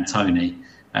footballers and Tony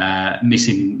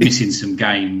missing some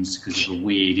games because of a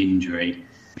weird injury.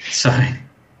 So,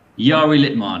 Jari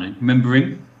Litmanen, remember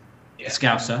him? Yeah. Yeah.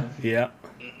 Scouser.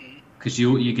 Because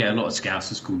you get a lot of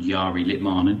Scousers called Jari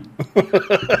Litmanen.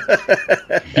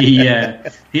 He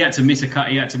had to miss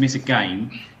a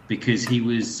game because he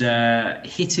was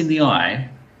hit in the eye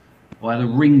by the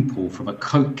ring pull from a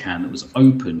Coke can that was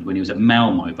opened when he was at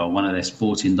Malmo by one of their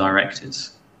sporting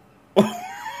directors.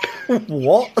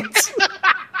 What?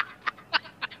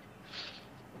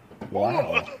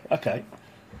 Wow. Okay.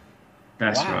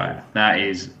 That's right. That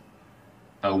is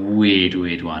a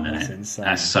weird one, isn't it? Insane.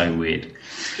 That's so weird.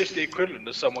 It's just the equivalent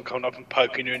of someone coming up and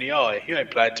poking you in the eye. You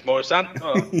ain't playing tomorrow, son.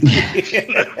 Oh.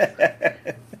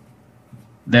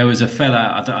 There was a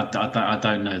fella, I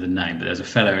don't know the name, but there's a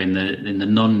fella in the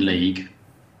non-league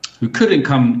who couldn't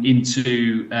come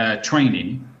into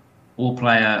training or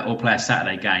play a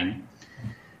Saturday game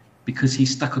because he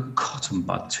stuck a cotton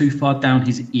bud too far down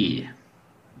his ear.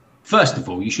 First of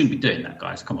all, you shouldn't be doing that,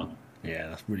 guys. Come on. Yeah,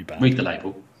 that's really bad. Read the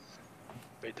label.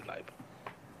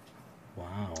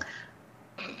 Wow.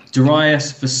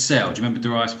 Darius Vassell. Do you remember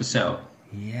Darius Vassell?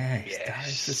 Yes,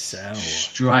 Darius Vassell.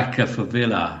 Striker for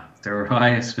Villa.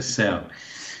 Darius Vassell.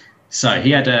 So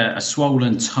he had a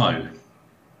swollen toe.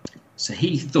 So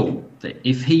he thought that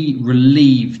if he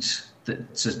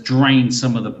to drain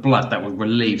some of the blood, that would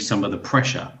relieve some of the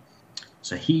pressure.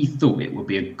 So he thought it would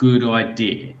be a good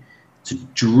idea to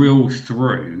drill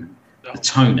through the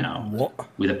toenail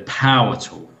with a power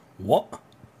tool. What?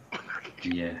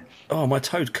 Yeah. Oh, my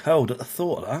toes curled at the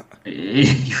thought of that.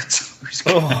 Your toes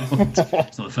curled.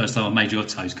 It's not the first time I made your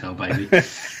toes curl, baby.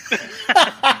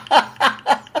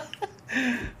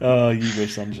 Oh, you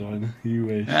wish, sunshine. You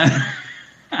wish.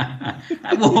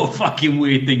 What a fucking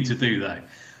weird thing to do, though.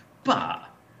 But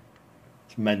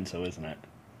it's mental, isn't it?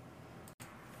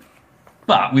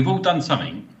 But we've all done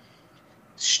something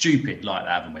stupid like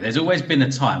that, haven't we? There's always been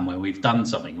a time where we've done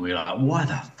something and we're like, why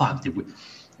the fuck did we...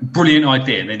 Brilliant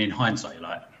idea, and then in hindsight you're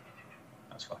like,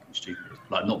 that's fucking stupid.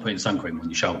 Like not putting sun cream on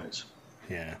your shoulders.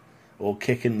 Yeah. Or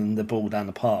kicking the ball down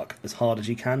the park as hard as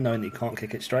you can, knowing that you can't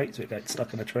kick it straight so it gets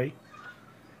stuck in a tree.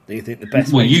 Do you think the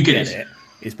best way to get it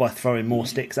is by throwing more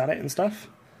sticks at it and stuff?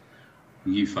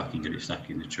 You fucking got it stuck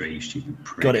in the tree, you stupid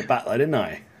prick. Got it back though, didn't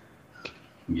I?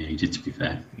 Yeah, you did, to be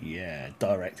fair. Yeah,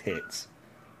 direct hits.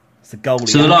 It's the goalie.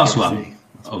 So the last one.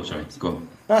 Oh, sorry, go on.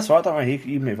 That's right, don't worry,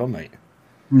 you move on, mate.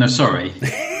 No, sorry.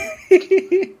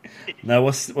 No,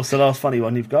 what's the last funny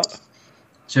one you've got?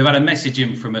 So I've had a message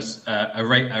in from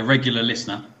a regular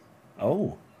listener.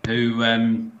 Oh. Who,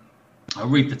 I'll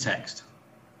read the text.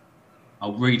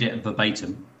 I'll read it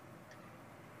verbatim.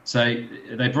 So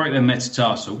they broke their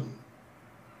metatarsal,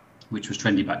 which was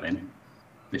trendy back then.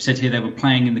 They've said here they were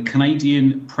playing in the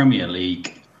Canadian Premier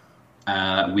League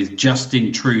with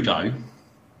Justin Trudeau.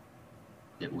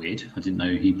 Bit weird. I didn't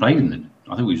know he played in the...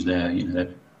 I think he was their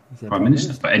Prime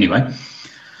Minister. But anyway,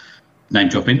 name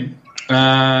dropping.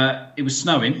 It was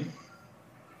snowing,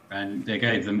 and they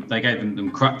gave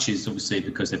them crutches, obviously,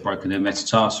 because they'd broken their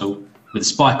metatarsal with a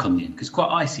spike on the end. Because it's quite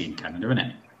icy in Canada, isn't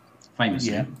it?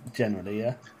 Famously. Yeah, generally,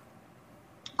 yeah.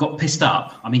 Got pissed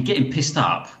up. I mean, getting pissed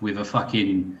up with a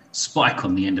fucking spike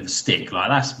on the end of a stick, like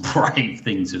that's a brave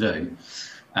thing to do.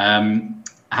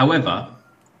 However,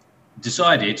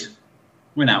 decided,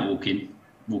 went out walking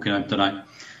home, don't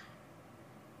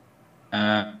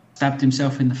know. Stabbed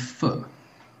himself in the foot.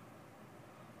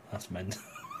 That's mental.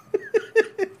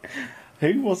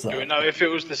 Who was that? Do we know if it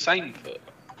was the same foot?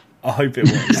 I hope it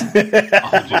was.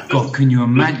 Oh my god, can you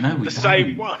imagine? No, the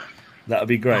same one. That would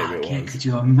be great if it was. Yeah, could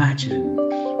you imagine?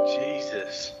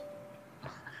 Jesus.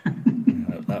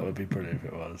 That would be brilliant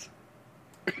if it was.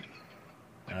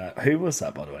 Who was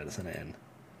that, by the way, that sent it in?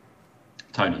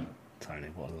 Tony,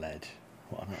 what a ledge.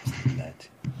 What an absolute ledge.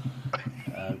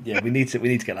 Yeah, we need to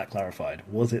get that clarified.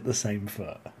 Was it the same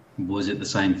foot? Was it the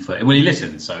same foot? Well, he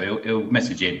listened, so he'll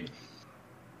message in.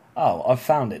 Oh, I've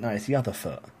found it. No, it's the other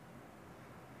foot.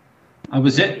 Oh,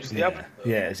 was it? It was the other foot.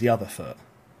 Yeah, it's the other foot.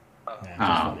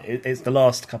 Yeah, it's the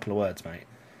last couple of words, mate.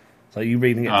 So you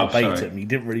reading it verbatim. Sorry. You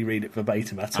didn't really read it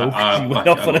verbatim at all. I You went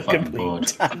off on a got complete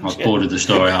tangent. I was bored of the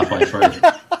story halfway through.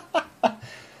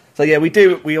 So yeah, we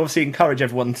obviously encourage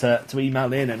everyone to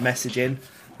email in and message in,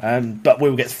 but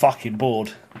Will gets fucking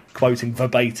bored quoting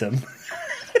verbatim.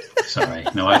 Sorry,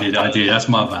 no, I did. That's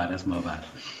my bad.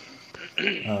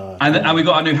 And we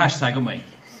got a new hashtag, haven't we?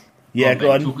 Yeah,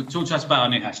 go on. Talk to us about our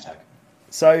new hashtag.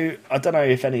 So I don't know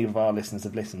if any of our listeners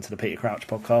have listened to the Peter Crouch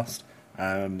podcast.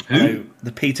 Who?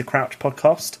 The Peter Crouch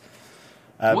podcast.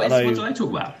 What do they talk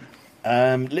about?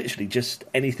 Literally just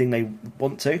anything they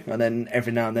want to, and then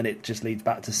every now and then it just leads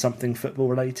back to something football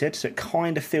related. So it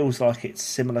kind of feels like it's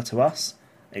similar to us,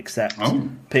 except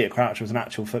Peter Crouch was an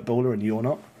actual footballer and you're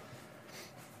not.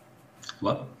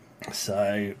 What?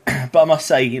 So, but I must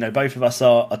say, both of us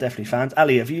are definitely fans.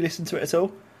 Ali, have you listened to it at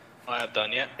all? I have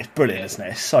done, yeah. It's brilliant, isn't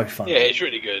it? It's so funny. Yeah, it's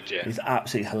really good, yeah. It's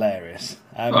absolutely hilarious.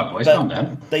 Right, boys, calm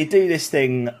down. They do this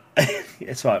thing...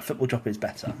 It's right, Football Drop is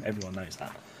better. Everyone knows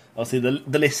that. Obviously,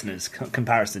 the listeners'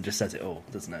 comparison just says it all,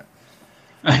 doesn't it?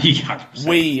 Yeah,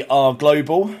 we are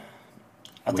global.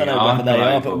 I don't know whether they global.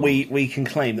 are, but we can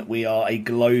claim that we are a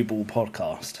global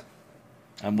podcast.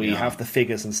 And we have the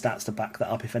figures and stats to back that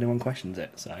up if anyone questions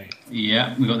it. So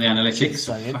yeah, we've got the analytics.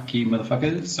 So fuck you,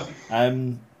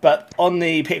 motherfuckers. But on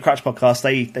the Peter Crouch podcast,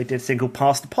 they did a thing called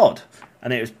Pass the Pod.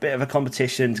 And it was a bit of a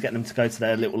competition to get them to go to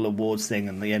their little awards thing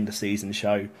and the end of season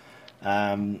show.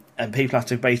 And people have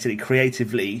to basically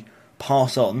creatively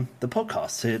pass on the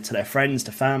podcast to their friends,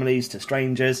 to families, to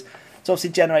strangers, to obviously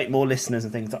generate more listeners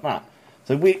and things like that.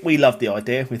 So we love the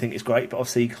idea. We think it's great, but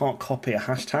obviously you can't copy a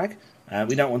hashtag.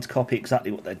 We don't want to copy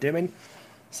exactly what they're doing.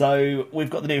 So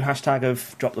we've got the new hashtag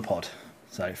of Drop the Pod.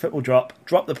 So Football Drop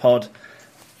the Pod,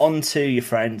 onto your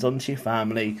friends, onto your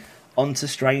family, onto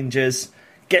strangers.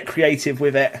 Get creative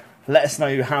with it. Let us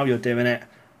know how you're doing it.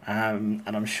 And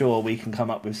I'm sure we can come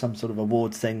up with some sort of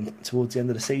awards thing towards the end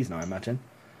of the season, I imagine.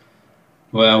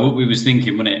 Well, what we was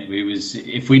thinking, wasn't it?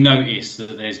 If we notice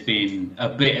that there's been a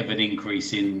bit of an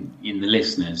increase in the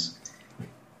listeners,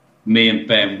 me and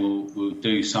Ben will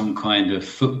do some kind of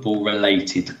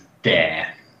football-related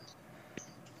dare.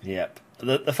 Yep.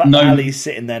 The fact that Ali's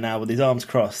sitting there now with his arms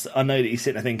crossed, I know that he's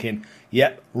sitting there thinking,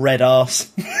 yep, red arse.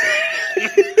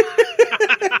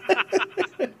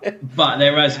 But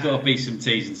there has got to be some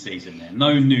T's and C's in there.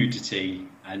 No nudity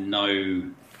and no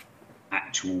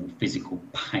actual physical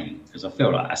pain, because I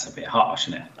feel like that's a bit harsh,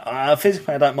 isn't it? Physical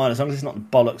pain I don't mind, as long as it's not the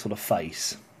bollocks or the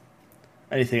face.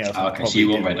 Anything else? Okay, so you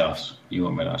want red arse. You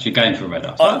want red arse. You're going for a red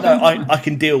arse. I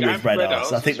can deal with red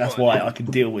arse. I think that's why I can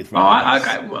deal with red arse.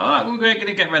 Okay, well, all right, we're going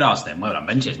to get red arse then. Well done,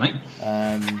 benches, mate.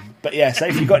 But yeah, so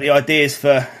if you've got any ideas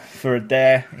for a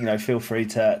dare, feel free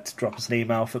to drop us an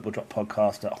email,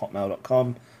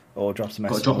 footballdroppodcast@hotmail.com, or drop us a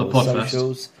message on all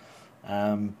socials.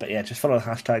 But yeah, just follow the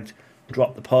hashtag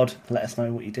Drop the Pod. Let us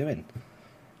know what you're doing.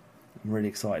 I'm really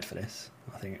excited for this.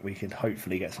 I think we can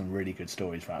hopefully get some really good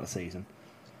stories throughout the season.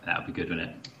 That would be good,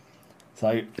 wouldn't it?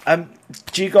 So,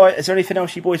 do you guys? Is there anything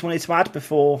else you boys wanted to add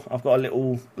before I've got a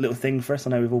little thing for us?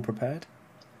 I know we've all prepared.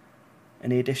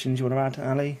 Any additions you want to add,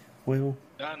 Ali? Will?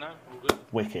 No, all good.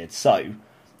 Wicked. So,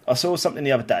 I saw something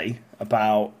the other day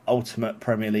about Ultimate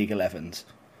Premier League 11s.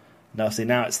 Now, see,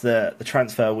 now it's the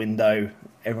transfer window.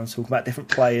 Everyone's talking about different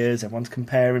players. Everyone's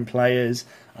comparing players.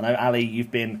 I know, Ali,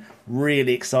 you've been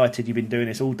really excited. You've been doing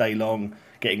this all day long,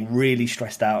 getting really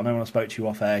stressed out. I know when I spoke to you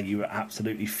off air, you were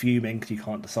absolutely fuming because you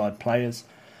can't decide players.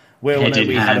 Will, I know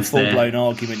we had a full-blown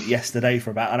argument yesterday for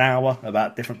about an hour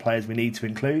about different players we need to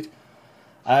include.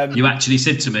 You actually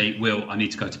said to me, Will, I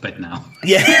need to go to bed now.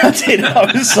 Yeah, I did.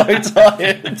 I was so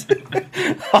tired.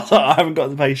 I thought, I haven't got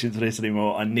the patience for this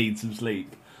anymore. I need some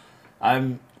sleep.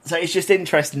 So it's just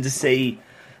interesting to see.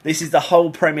 This is the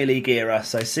whole Premier League era.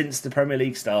 So since the Premier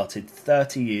League started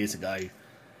 30 years ago,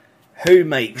 who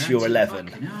makes your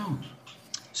 11?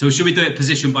 So should we do it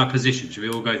position by position? Should we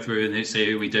all go through and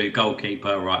see who we do?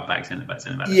 Goalkeeper, right back, centre back,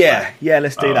 centre back. Yeah,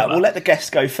 let's do that. We'll let the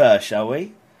guests go first, shall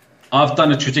we? I've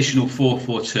done a traditional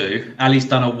 4-4-2. Ali's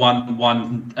done a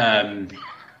 1-1-8.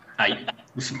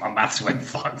 My maths went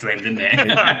fucked then, didn't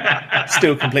it?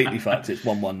 Still completely fucked. It's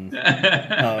 1-1.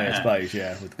 Oh, I suppose,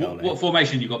 yeah. With the what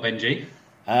formation you got, Benji?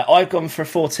 I've gone for a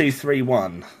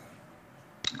 4-2-3-1.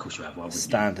 Of course you have one.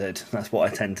 Standard. That's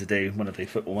what I tend to do when I do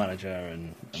Football Manager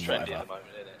and it's trendy whatever. at the moment,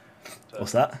 isn't it? So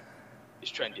what's that?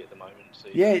 It's trendy at the moment. So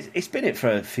yeah, it's been it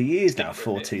for years now,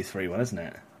 4-2-3-1, isn't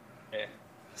it? Yeah.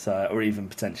 So, or even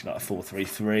potentially like a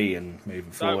 4-3-3 and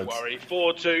moving forward. Don't worry,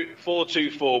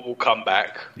 4-2-4 will come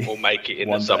back. We'll make it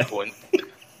in at some point.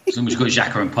 As long as you've got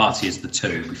Xhaka and Partey as the two,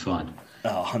 it'll be fine.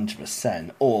 Oh,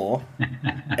 100%. Or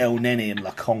El Neni and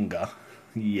La Conga.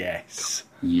 Yes.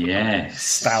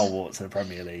 Stalwarts of the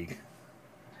Premier League.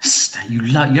 You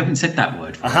haven't said that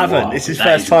word for I haven't. While. It's his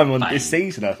first time on this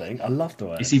season, I think. I love the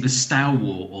word. It's either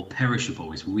stalwart or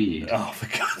perishable. It's weird. Oh, for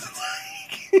God's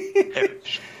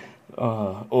sake.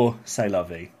 Or say la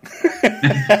vie. Mate,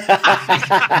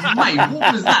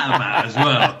 what was that about as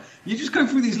well? You just go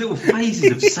through these little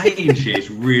phases of saying shit. It's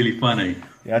really funny.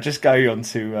 Yeah, I just go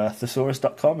onto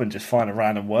thesaurus.com and just find a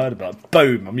random word about.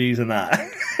 Boom, I'm using that.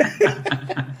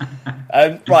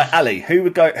 Right, Ali, who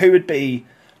would be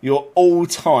your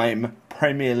all-time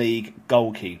Premier League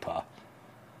goalkeeper?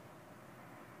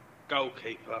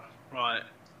 Goalkeeper, right.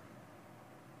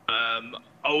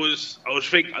 I was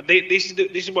thinking this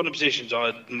is one of the positions I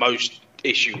had most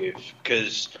issue with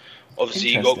because obviously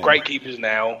you've got great keepers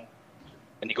now,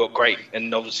 and you've got great,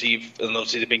 and obviously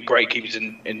there've been great keepers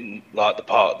in like the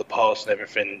past and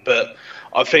everything. But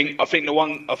I think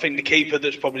the keeper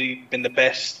that's probably been the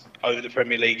best over the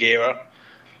Premier League era,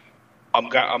 I'm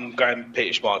going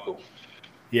Peter Schmeichel.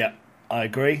 Yeah, I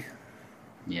agree.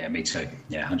 Yeah, me too.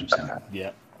 Yeah, 100%.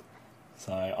 Yeah.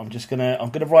 So I'm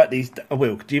gonna write these.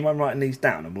 Will, do you mind writing these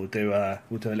down, and we'll do a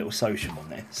little social on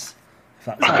this.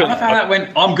 I how that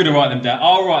went. I'm going to write them down.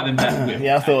 I'll write them down.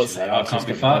 Yeah, I thought so. I can't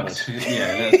be fucked.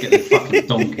 Yeah, let's get the fucking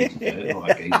donkey.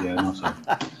 Right, guys, yeah, not so.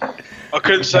 I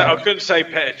couldn't say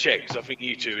Petr Cech because I think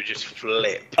you two would just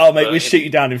flip. Oh mate, we'll shoot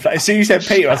you down in flames. As soon as you said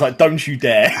Peter, I was like, don't you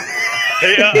dare.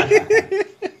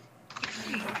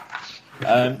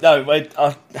 No,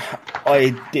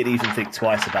 I didn't even think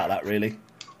twice about that really.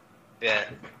 Yeah.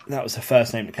 That was the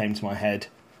first name that came to my head.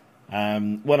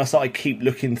 When I started keep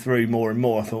looking through more and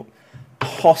more, I thought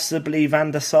possibly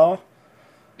Van der Sar.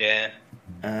 Yeah.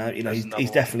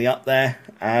 He's definitely up there.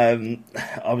 I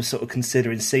was sort of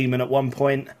considering Seaman at one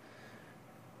point.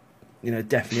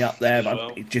 Definitely up there,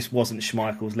 but it just wasn't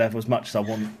Schmeichel's level as much as I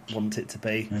want it to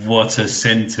be. What a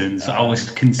sentence. I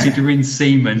was considering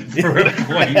Seaman for a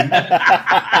point.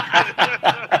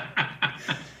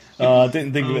 I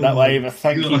didn't think of it that way, but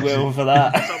thank you, Will, for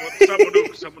that.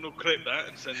 Someone will clip that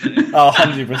and send it in.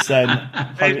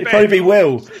 100%. It'd probably be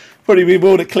Will. Probably be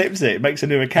Will that clips it. Makes a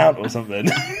new account or something.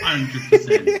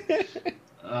 100%.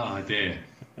 Oh, dear.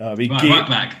 Right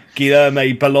back.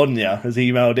 Guilherme Bologna has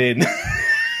emailed in.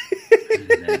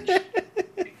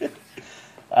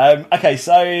 Okay,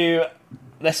 so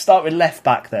let's start with left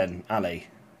back then, Ali.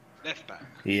 Left back?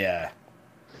 Yeah.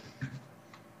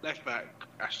 Left back,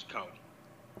 Ashley Cole.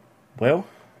 Will?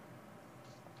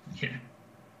 Yeah.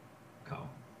 Cole.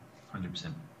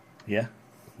 100%. Yeah?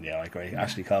 Yeah, I agree.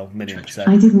 Ashley Cole, 1,000,000%.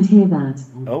 I didn't hear that.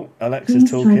 Oh, Alexa's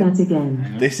talking. Try that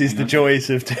again. This is the joys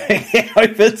of doing it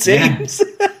over Teams.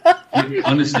 Yeah.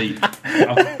 Honestly,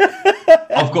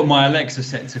 I've got my Alexa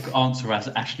set to answer as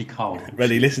Ashley Cole.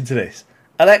 Ready, listen to this.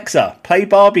 Alexa, play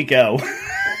Barbie Girl.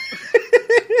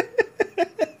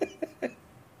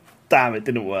 Damn, it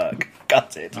didn't work.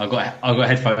 Gutted. I've got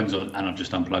headphones on and I've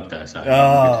just unplugged her. So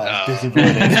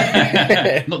disappointing.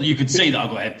 Not that you could see that I've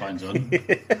got headphones on.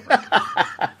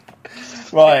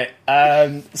 Right.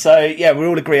 So yeah, we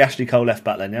all agree Ashley Cole left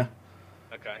back then, yeah?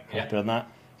 Okay. Happy on that.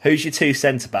 Who's your two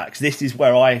centre backs? This is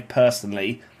where I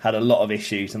personally had a lot of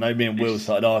issues. I know me and Will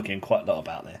started arguing quite a lot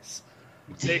about this.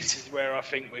 This is where I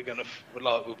think we're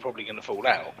probably gonna fall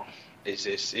out. Is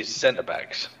centre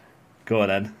backs? Go on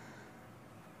then.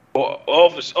 Well,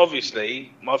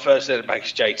 obviously, my first centre back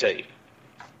is JT.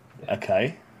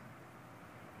 Okay.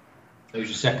 Who's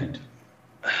your second?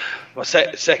 My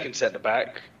second centre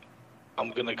back,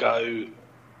 I'm gonna go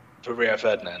for Rio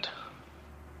Ferdinand.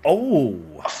 Oh,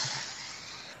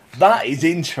 that is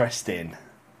interesting.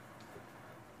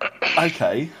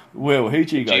 Okay, Will, who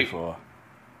do you go for?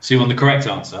 So you want the correct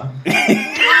answer?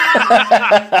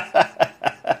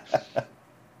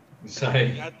 So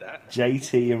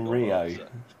JT and Rio.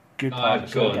 Good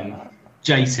partnership.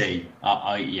 JT.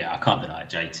 I can't deny it,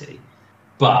 JT.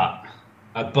 But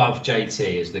above JT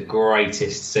is the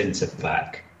greatest centre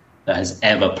back that has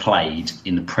ever played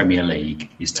in the Premier League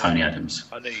is Tony Adams.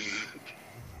 I knew you.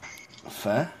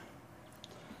 Fair.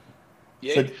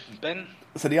 Yeah, Ben?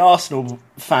 So the Arsenal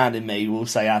fan in me will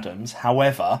say Adams.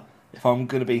 However, if I'm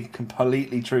going to be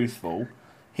completely truthful,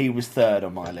 he was third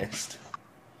on my list.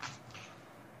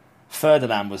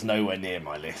 Ferdinand was nowhere near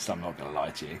my list, I'm not going to lie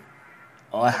to you.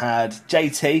 I had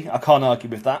JT, I can't argue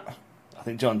with that. I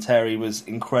think John Terry was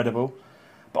incredible.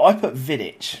 But I put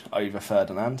Vidic over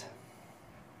Ferdinand.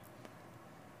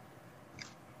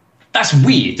 That's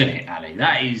weird, isn't it, Ali?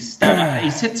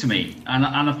 He said to me, and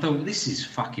I thought, this is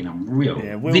fucking unreal.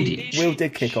 Yeah, Will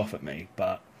did kick off at me,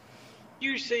 but...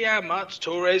 You see how much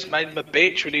Torres made him a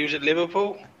bitch when he was at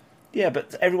Liverpool? Yeah,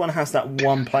 but everyone has that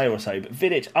one player or so. But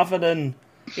Vidic, other than...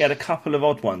 He had a couple of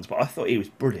odd ones, but I thought he was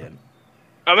brilliant.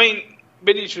 I mean,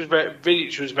 Vidic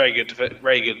was very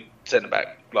good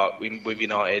centre-back, like with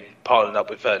United, partnered up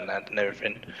with Ferdinand and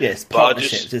everything. Yes,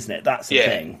 partnerships, isn't it? That's the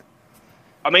thing.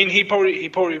 I mean, he'd probably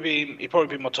be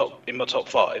in my top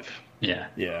five. Yeah.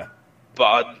 Yeah. But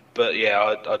I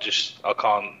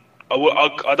can't.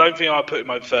 I don't think I put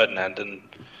him over Ferdinand, and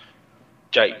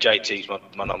JT's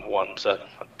my number one, so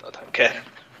I don't care.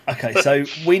 Okay, so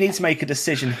we need to make a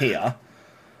decision here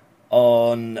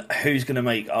on who's going to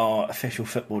make our official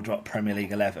Football Drop Premier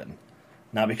League 11.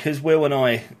 Now, because Will and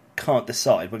I can't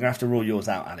decide, we're going to have to rule yours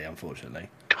out, Ali, unfortunately.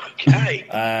 Okay.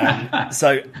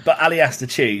 But Ali has to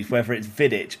choose whether it's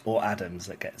Vidic or Adams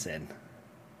that gets in.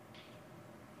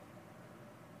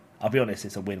 I'll be honest,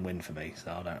 it's a win-win for me,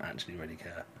 so I don't actually really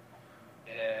care.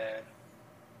 Yeah.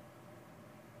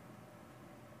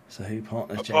 So who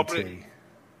partners JT?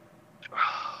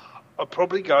 I'll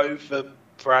probably go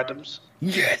for Adams.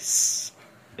 Yes!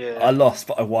 Yeah. I lost,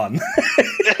 but I won.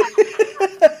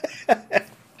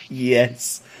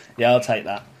 Yes. Yeah, I'll take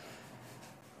that.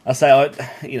 I say,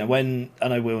 when I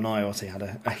know Will and I obviously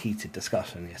had a heated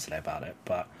discussion yesterday about it,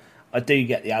 but I do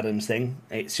get the Adams thing.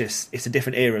 It's a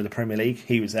different era of the Premier League.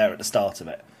 He was there at the start of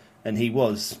it, and he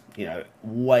was,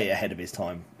 way ahead of his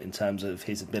time in terms of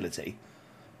his ability.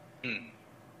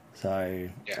 So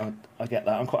yeah. I get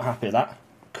that. I'm quite happy with that.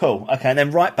 Cool. Okay, and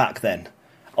then right back then.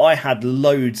 I had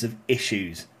loads of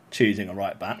issues choosing a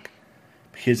right back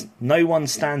because no one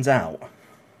stands out.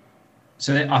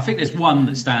 So I think there's one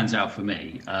that stands out for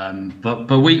me,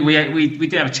 but we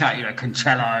did have a chat,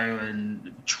 Cancelo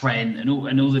and Trent and all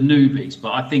the newbies.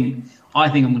 But I think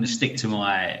I'm going to stick to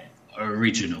my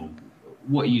original.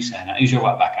 What are you saying? Who's your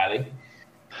right back, Ali?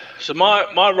 So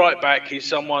my right back is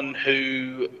someone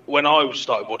who, when I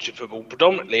started watching football,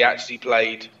 predominantly actually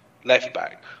played left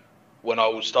back when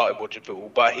I started watching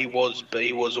football. But he was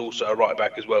also a right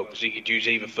back as well because he could use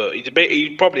either foot. He's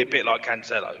probably a bit like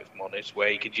Cancelo, if I'm honest, where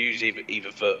he could use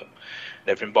either foot and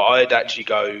everything. But I'd actually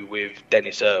go with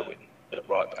Dennis Irwin at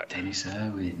right back. Dennis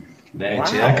Irwin. Wow.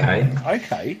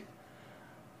 Okay.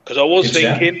 Because I was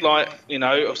thinking,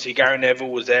 obviously Gary Neville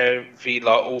was there for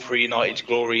all three United's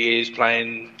glory years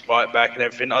playing right back and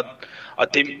everything. I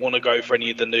didn't want to go for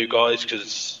any of the new guys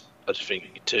because I just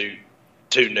think too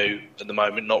new at the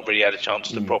moment, not really had a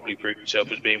chance to properly prove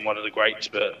himself as being one of the greats.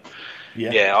 But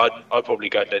I'd probably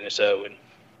go Dennis Irwin.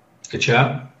 Good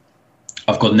shout.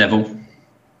 I've got Neville.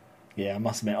 Yeah, I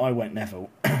must admit, I went Neville.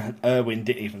 Irwin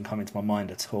didn't even come into my mind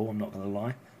at all, I'm not going to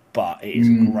lie. But it is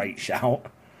a great shout.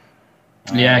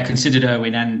 Yeah, I considered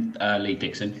Irwin and Lee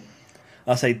Dixon.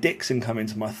 I'll say Dixon come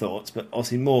into my thoughts, but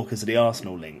obviously more because of the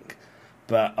Arsenal link.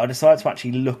 But I decided to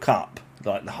actually look up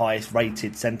the highest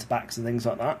rated centre-backs and things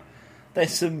like that.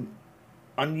 There's some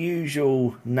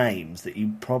unusual names that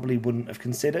you probably wouldn't have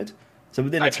considered. So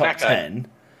within the top 10...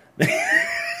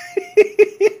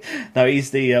 No,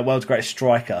 he's the world's greatest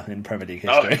striker in Premier League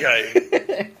history.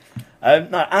 Okay.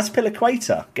 No,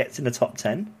 Azpilicueta gets in the top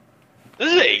 10.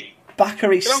 Does he?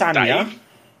 Bakary Sagna.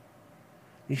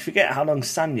 You forget how long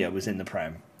Sagna was in the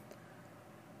Prem.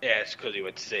 Yeah, it's because he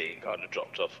went to City and kind of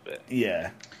dropped off a bit.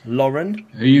 Yeah. Lauren.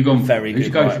 Who you gone for? Very Who'd good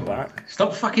you go right for? back.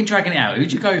 Stop fucking dragging it out.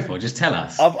 Who'd you go for? Just tell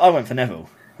us. I went for Neville.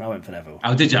 Oh,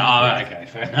 did you? Oh, okay.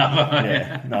 Fair enough.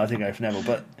 Yeah. No, I didn't go for Neville,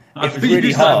 but it was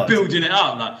really hard. Building it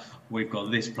up we've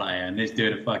got this player and this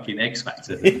doing a fucking X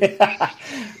Factor.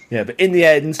 Yeah, but in the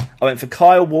end, I went for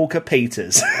Kyle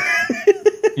Walker-Peters.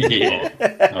 Yeah.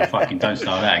 Oh, fucking don't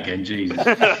start that again, Jesus.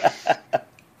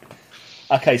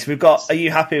 Okay, so we've got... Are you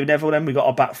happy with Neville then? We've got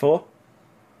our back four?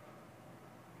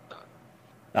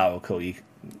 No. Oh, well, cool.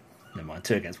 Never mind.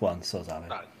 2 against 1. So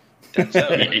No.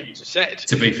 Said.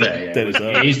 To be fair, yeah.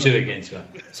 It is 2 against 1.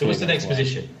 So what's the next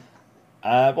position?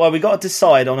 Well, we've got to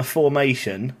decide on a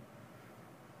formation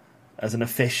as an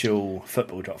official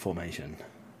football drop formation.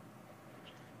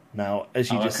 Now,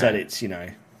 as you just said, it's, you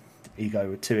go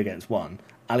with 2 against 1.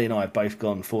 Ali and I have both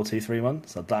gone 4-2-3-1,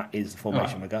 so that is the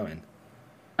formation we're going.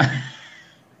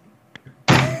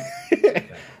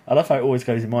 I love how it always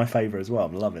goes in my favour as well.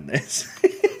 I'm loving this.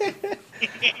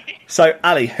 So,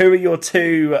 Ali, who are your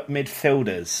 2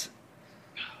 midfielders?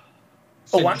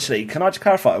 Oh, actually, can I just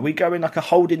clarify? Are we going like a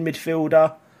holding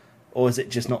midfielder, or does it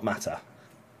just not matter?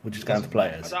 We're just going for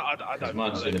players. I don't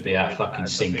mine's going to be out fucking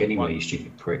sink anyway, you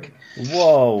stupid prick.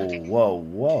 Whoa.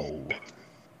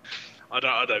 I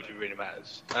don't think it really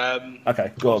matters.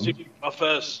 Okay, go on. My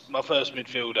first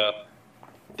midfielder,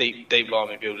 deep line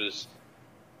midfielders,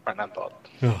 Frank Lampard.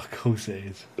 Oh, of course it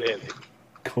is. Clearly.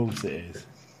 Of course it is.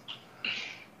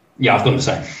 Yeah, I've done the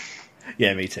same.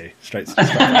 Yeah, me too. Straight. Who's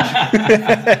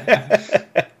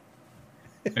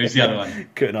the other one?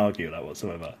 Couldn't argue with that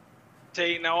whatsoever.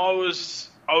 See, now I was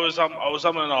and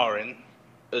ahhing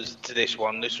as to this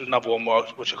one. This was another one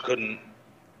which I couldn't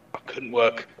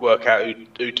work out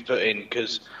who to put in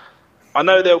because I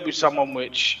know there'll be someone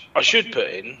which I should put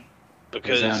in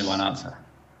because there's only one answer.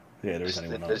 Yeah, there is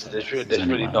only one answer. There's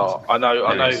really not. I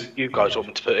know you guys want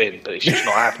me to put in, but it's just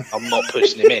not happening. I'm not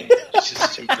pushing him in. It's just as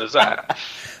simple as that.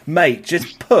 Mate,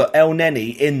 just put El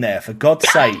Neni in there for God's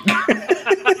sake.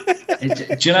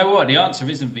 Do you know what? The answer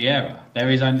isn't Vieira. There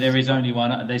is only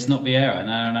one. There's not Vieira.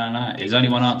 No. There's only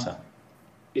one answer.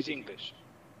 It's English.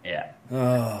 Yeah.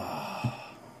 Oh.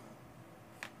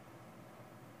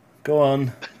 Go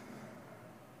on.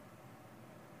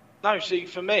 No, see,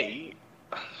 for me,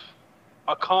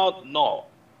 I can't not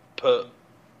put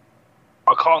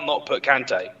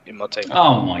Kante in my team.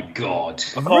 Oh my God!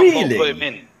 I can't not put him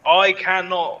in. I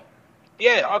cannot.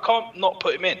 Yeah, I can't not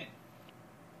put him in.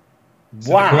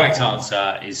 So the correct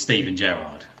answer is Steven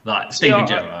Gerrard. Like Steven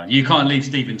Gerrard, you can't leave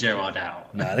Steven Gerrard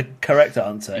out. No, the correct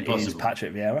answer is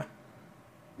Patrick Vieira.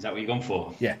 Is that what you're gone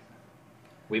for? Yeah.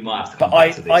 We might have to come but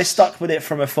back to this. I stuck with it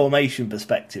from a formation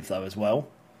perspective though as well.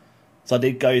 So I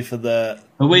did go for the.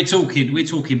 But we're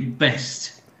talking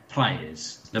best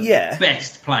players.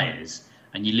 Best players,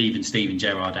 and you're leaving Steven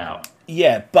Gerrard out.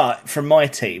 Yeah, but from my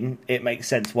team, it makes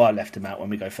sense why I left him out when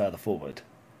we go further forward.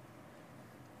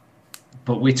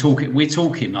 But we're talking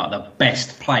like the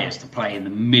best players to play in the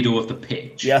middle of the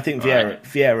pitch. Yeah, I think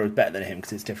Vieira is better than him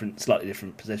because it's slightly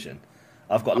different position.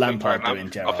 I've got Lampard doing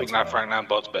Gerrard. I think Frank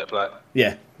Lampard's a better player.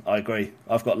 Yeah, I agree.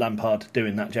 I've got Lampard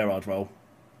doing that Gerrard role.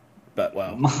 But,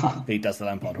 well, he does the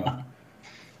Lampard role.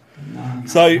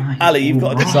 So, Ali, you've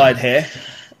got to decide here.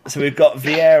 So we've got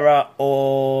Vieira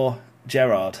or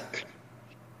Gerrard.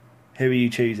 Who are you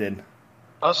choosing?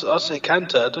 I'll say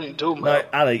Kante. I don't do him. No,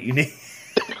 Ali, you need...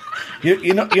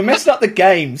 You're messing up the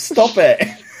game. Stop it.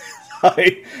 So,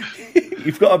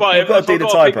 you've got to do the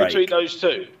tie break. Between those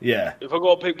two. Yeah. If I've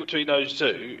got to pick between those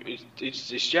two,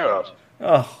 it's Gerrard.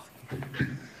 Oh.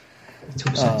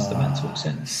 Talk sense, the man talk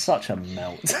sense. Such a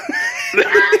melt.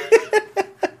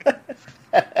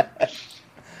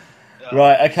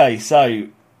 Right, okay, so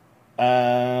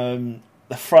the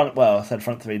front, well, I said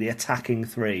front three, the attacking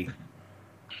three.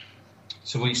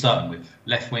 So what are you starting with?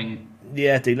 Left wing?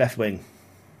 Yeah, do left wing.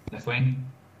 Left wing?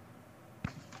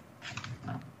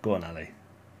 Go on, Ali.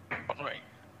 Henry.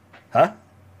 Huh?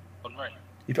 Henry.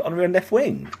 You put Henry on left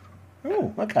wing?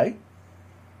 Oh, okay.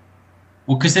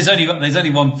 Well, because there's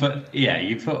only one foot. Yeah,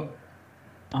 you put. Oh,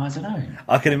 I don't know.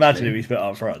 I can imagine who he's put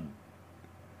up front,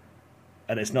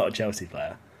 and it's not a Chelsea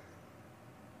player.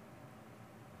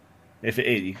 If it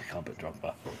is, you can't put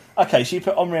Drogba. Okay, so you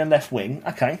put Henry on left wing.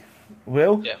 Okay,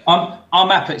 Will? Yeah. I'm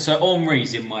happy. So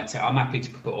Henry's in my team. I'm happy to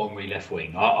put Henry left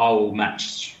wing. I'll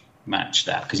match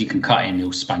that because you can cut in,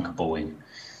 he'll spank a ball in.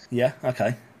 Yeah.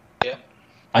 Okay. Yeah.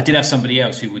 I did have somebody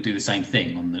else who would do the same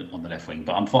thing on the left wing,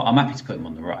 but I'm happy to put him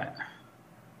on the right.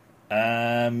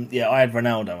 Yeah, I had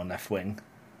Ronaldo on left wing.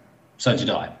 So did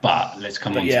I, but let's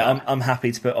come on. Yeah, I'm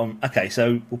happy to put on. Okay,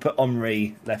 so we'll put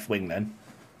Henry left wing then.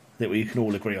 I think we can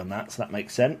all agree on that, so that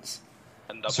makes sense.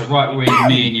 So right wing,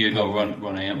 me and you got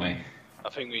Ronnie, haven't we? I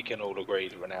think we can all agree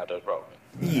that Ronaldo's right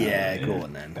wing. Yeah, go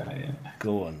on then.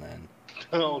 Go on then.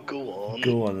 Oh, go on.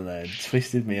 Go on then.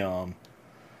 Twisted me arm.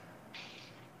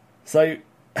 So,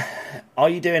 are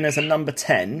you doing as a number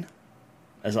 10,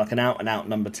 as like an out-and-out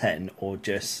number 10, or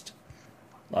just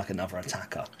like another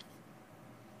attacker?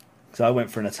 So I went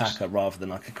for an attacker rather than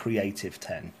like a creative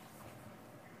 10.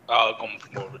 I've gone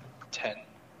for more of a 10.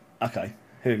 Okay.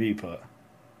 Who have you put?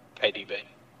 KDB.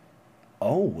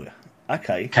 Oh,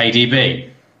 okay.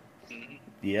 KDB? Mm-hmm.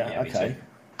 Yeah, okay.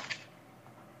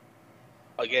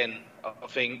 Again, I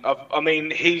think... I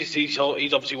mean, he's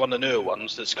obviously one of the newer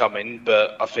ones that's come in,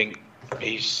 but I think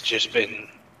he's just been...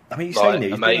 I mean, you're saying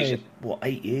he's amazing. been here,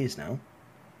 8 years now?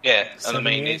 Yeah, and I 7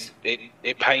 mean, years?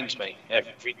 it pains me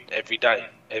every day,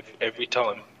 every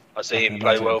time I see him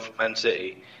play well for Man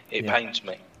City. It pains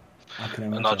me.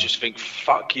 And I just think,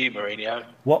 fuck you, Mourinho.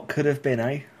 What could have been,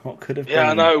 eh? What could have been?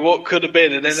 Yeah, I know, what could have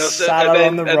been. And then Salah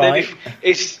on the right.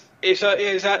 It's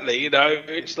exactly, you know,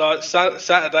 it's like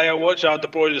Saturday I watch De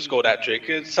Bruyne score that trick,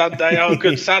 and Sunday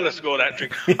Salah score that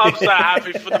trick. I'm so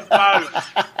happy for them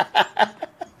both.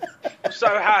 I'm so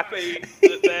happy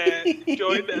that they're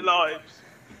enjoying their lives.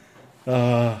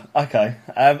 Okay.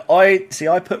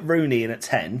 I put Rooney in at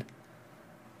 10,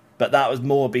 but that was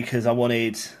more because I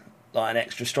wanted like an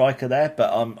extra striker there.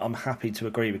 But I'm happy to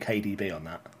agree with KDB on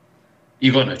that.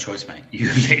 You've got no choice, mate. You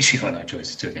literally got no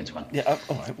choice. It's 2 against 1. Yeah.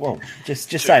 All right. Well, just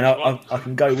saying, I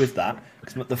can go with that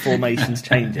because the formation's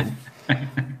changing.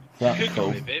 That's you could cool.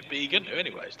 go with it, but you couldn't do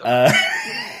anyways.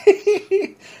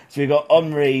 So we've got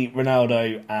Henry,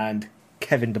 Ronaldo, and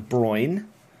Kevin De Bruyne.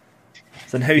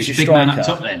 So then who's your big striker? man up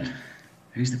top then?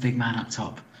 Who's the big man up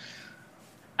top?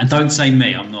 And don't say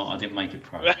me. I'm not. I didn't make it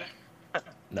pro.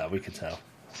 No, we can tell.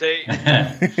 See,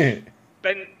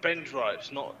 Ben's right.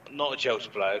 It's not a Chelsea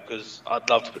player because I'd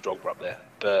love to put Drogba up there,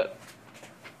 but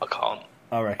I can't.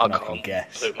 I reckon I can't can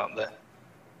guess. put him up there.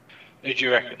 Who do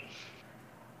you reckon?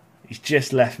 He's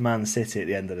just left Man City at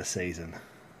the end of the season.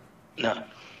 No.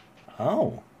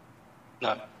 Oh.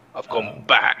 No. I've gone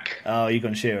back. Oh, you've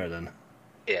gone Shearer then?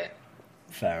 Yeah.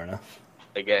 Fair enough.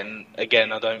 Again, I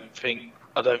don't think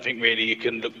I don't think really you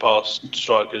can look past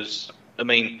strikers. I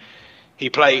mean, he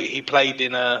played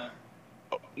in a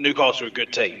Newcastle, a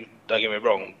good team. Don't get me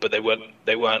wrong, but they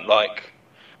weren't like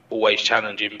always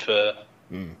challenging for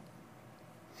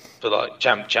like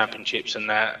championships and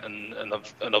that, and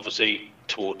obviously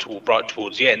right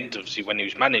towards the end, obviously when he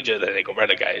was manager, then they got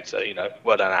relegated. So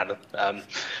well done, Adam.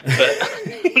 But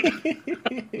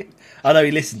I know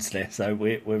he listens to this, so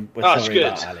we're sorry good.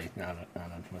 about Ali. No,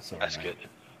 we're sorry. That's mate. good.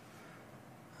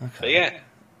 Okay. But yeah,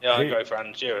 I go for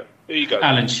Alan Shearer. Who you go?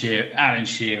 Alan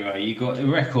Shearer. You got the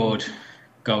record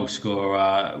goal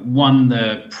scorer. Won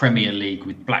the Premier League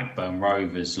with Blackburn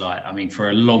Rovers. For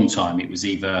a long time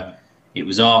it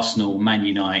was Arsenal, Man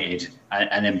United,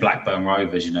 and then Blackburn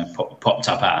Rovers. Popped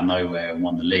up out of nowhere and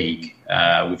won the league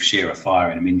with Shearer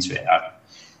firing him into it.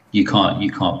 You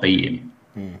can't beat him.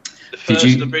 The first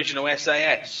original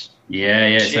SAS.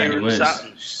 Yeah, Shearer it was.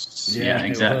 Sutton. Yeah,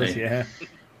 exactly. Was, yeah.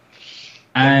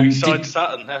 And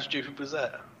Sutton. How stupid was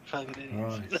that?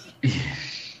 Right.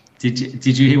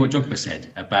 Did you hear what Drogba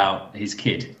said about his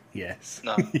kid? Yes.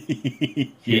 No.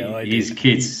 His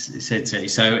kids said to.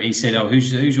 So he said, "Oh,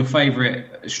 who's your favourite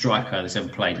striker that's ever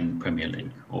played in the Premier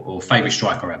League, or favourite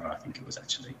striker ever?" I think it was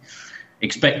actually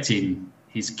expecting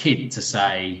his kid to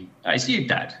say, "It's you,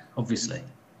 Dad." Obviously.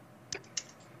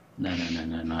 No.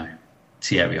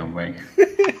 Thierry Henry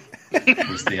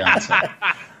was the answer.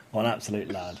 An absolute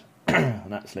lad.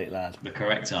 An absolute lad. The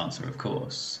correct answer, of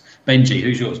course. Benji,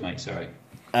 who's yours, mate? Sorry.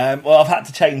 Well, I've had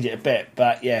to change it a bit,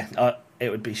 but yeah,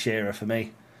 it would be Shearer for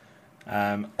me.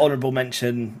 Honourable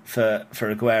mention for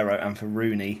Aguero and for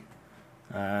Rooney.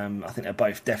 I think they're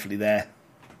both definitely there,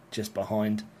 just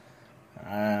behind.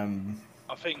 I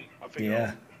think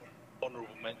yeah.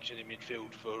 Honourable mention in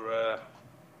midfield for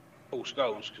Paul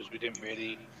Scholes, because we didn't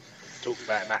really talk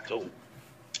about him at all.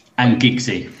 And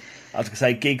Giggsy. I was going to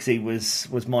say Giggsy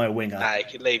was my winger. Nah, you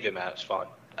can leave him out, it's fine.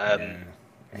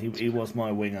 He was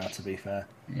my winger, to be fair.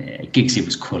 Yeah, Giggsy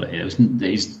was quality.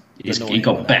 He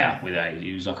got better with age.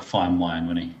 He was like a fine wine,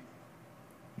 wasn't he?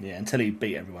 Yeah, until he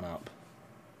beat everyone up.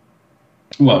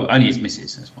 Well, only his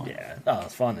missus, that's fine. Yeah,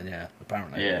 that's fine then, yeah,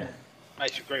 apparently. Yeah.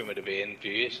 Mason Greenwood will be in a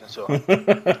few years, that's all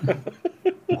right.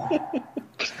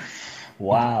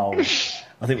 Wow.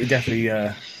 I think we definitely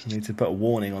need to put a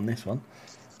warning on this one.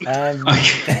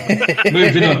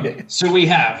 Moving on. So we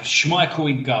have Schmeichel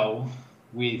in goal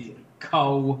with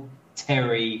Cole,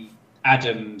 Terry,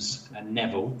 Adams and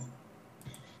Neville.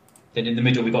 Then in the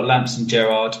middle we've got Lampson,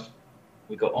 Gerrard.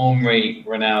 We've got Henry,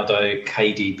 Ronaldo,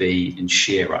 KDB and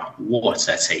Shearer. What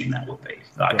a team that would be.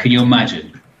 Can you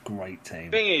imagine? Great team.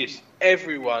 The thing is,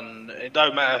 everyone, it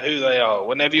don't matter who they are,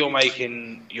 whenever you're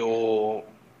making your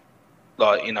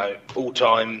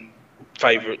all-time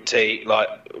favourite team, like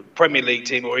Premier League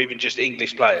team or even just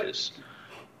English players,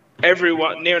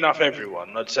 near enough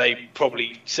everyone, I'd say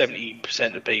probably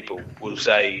 70% of people will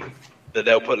say that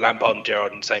they'll put Lampard and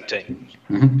Gerrard in the same team.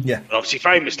 Mm-hmm. Yeah. And obviously,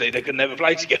 famously, they could never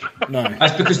play together. No.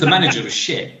 That's because the manager was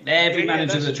shit. Every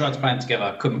manager that tried to play them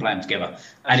together couldn't play them together.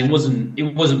 And it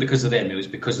wasn't because of them, it was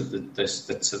because of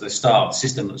the style,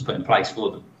 system that was put in place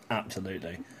for them.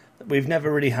 Absolutely. We've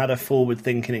never really had a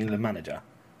forward-thinking England manager.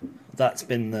 That's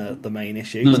been the main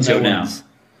issue. Not until now.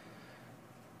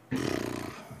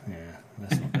 Yeah,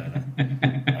 let's not go there.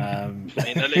 I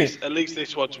mean, at least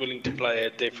this one's willing to play a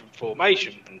different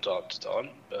formation from time to time.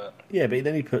 But yeah, but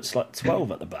then he puts like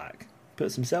 12 at the back,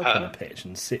 puts himself on the pitch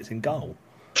and sits in goal.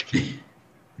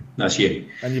 That's you.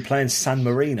 And you're playing San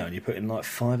Marino and you're putting like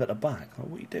 5 at the back. Like,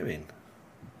 what are you doing?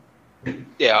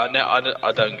 Yeah,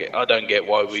 I don't get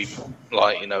why we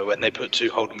when they put 2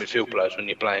 holding midfield players when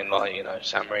you're playing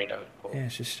San Marino. Yeah,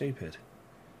 it's just stupid.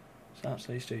 It's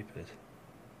absolutely stupid.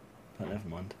 But never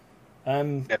mind.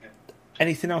 Yeah.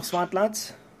 Anything else to add,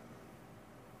 lads?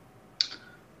 I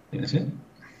think that's it.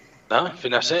 No, I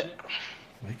think that's it.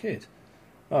 Wicked.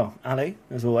 Well, Ali,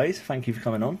 as always, thank you for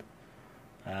coming on.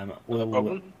 No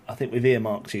problem. I think we've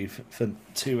earmarked you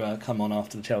to come on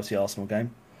after the Chelsea-Arsenal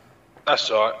game. That's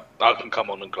all right. I can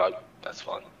come on and gloat. That's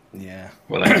fine. Yeah.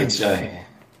 Well, I did say.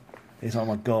 It's oh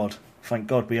my God. Thank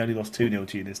God we only lost 2-0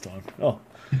 to you this time. Oh.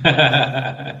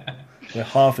 We're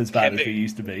half as bad as we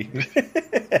used to be.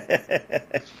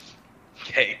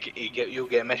 Yeah, you'll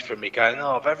get a message from me going,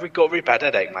 I've got a really bad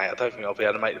headache, mate. I don't think I'll be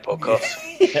able to make the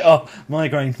podcast. Oh,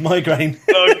 migraine. Oh, migraine.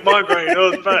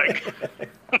 Oh, it's back.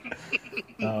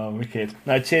 Oh, wicked.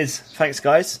 No, cheers. Thanks,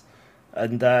 guys.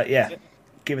 And,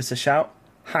 give us a shout.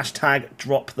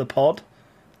 #DropThePod.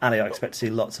 Ali, I expect to see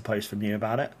lots of posts from you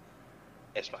about it.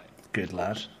 Yes, mate. Good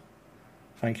lad.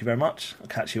 Thank you very much. I'll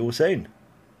catch you all soon.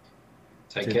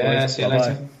 Take care. See you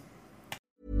later.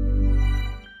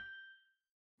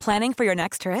 Planning for your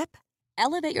next trip?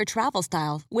 Elevate your travel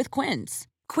style with Quince.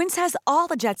 Quince has all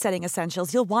the jet-setting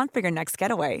essentials you'll want for your next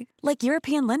getaway, like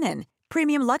European linen,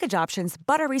 premium luggage options,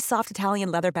 buttery soft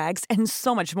Italian leather bags, and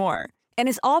so much more. And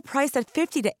is all priced at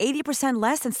 50 to 80%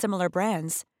 less than similar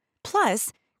brands.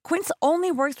 Plus, Quince only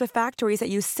works with factories that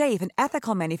use safe and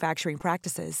ethical manufacturing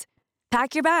practices.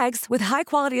 Pack your bags with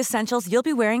high-quality essentials you'll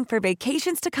be wearing for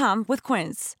vacations to come with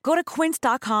Quince. Go to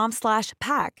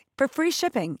quince.com/pack for free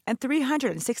shipping and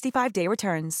 365-day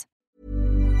returns.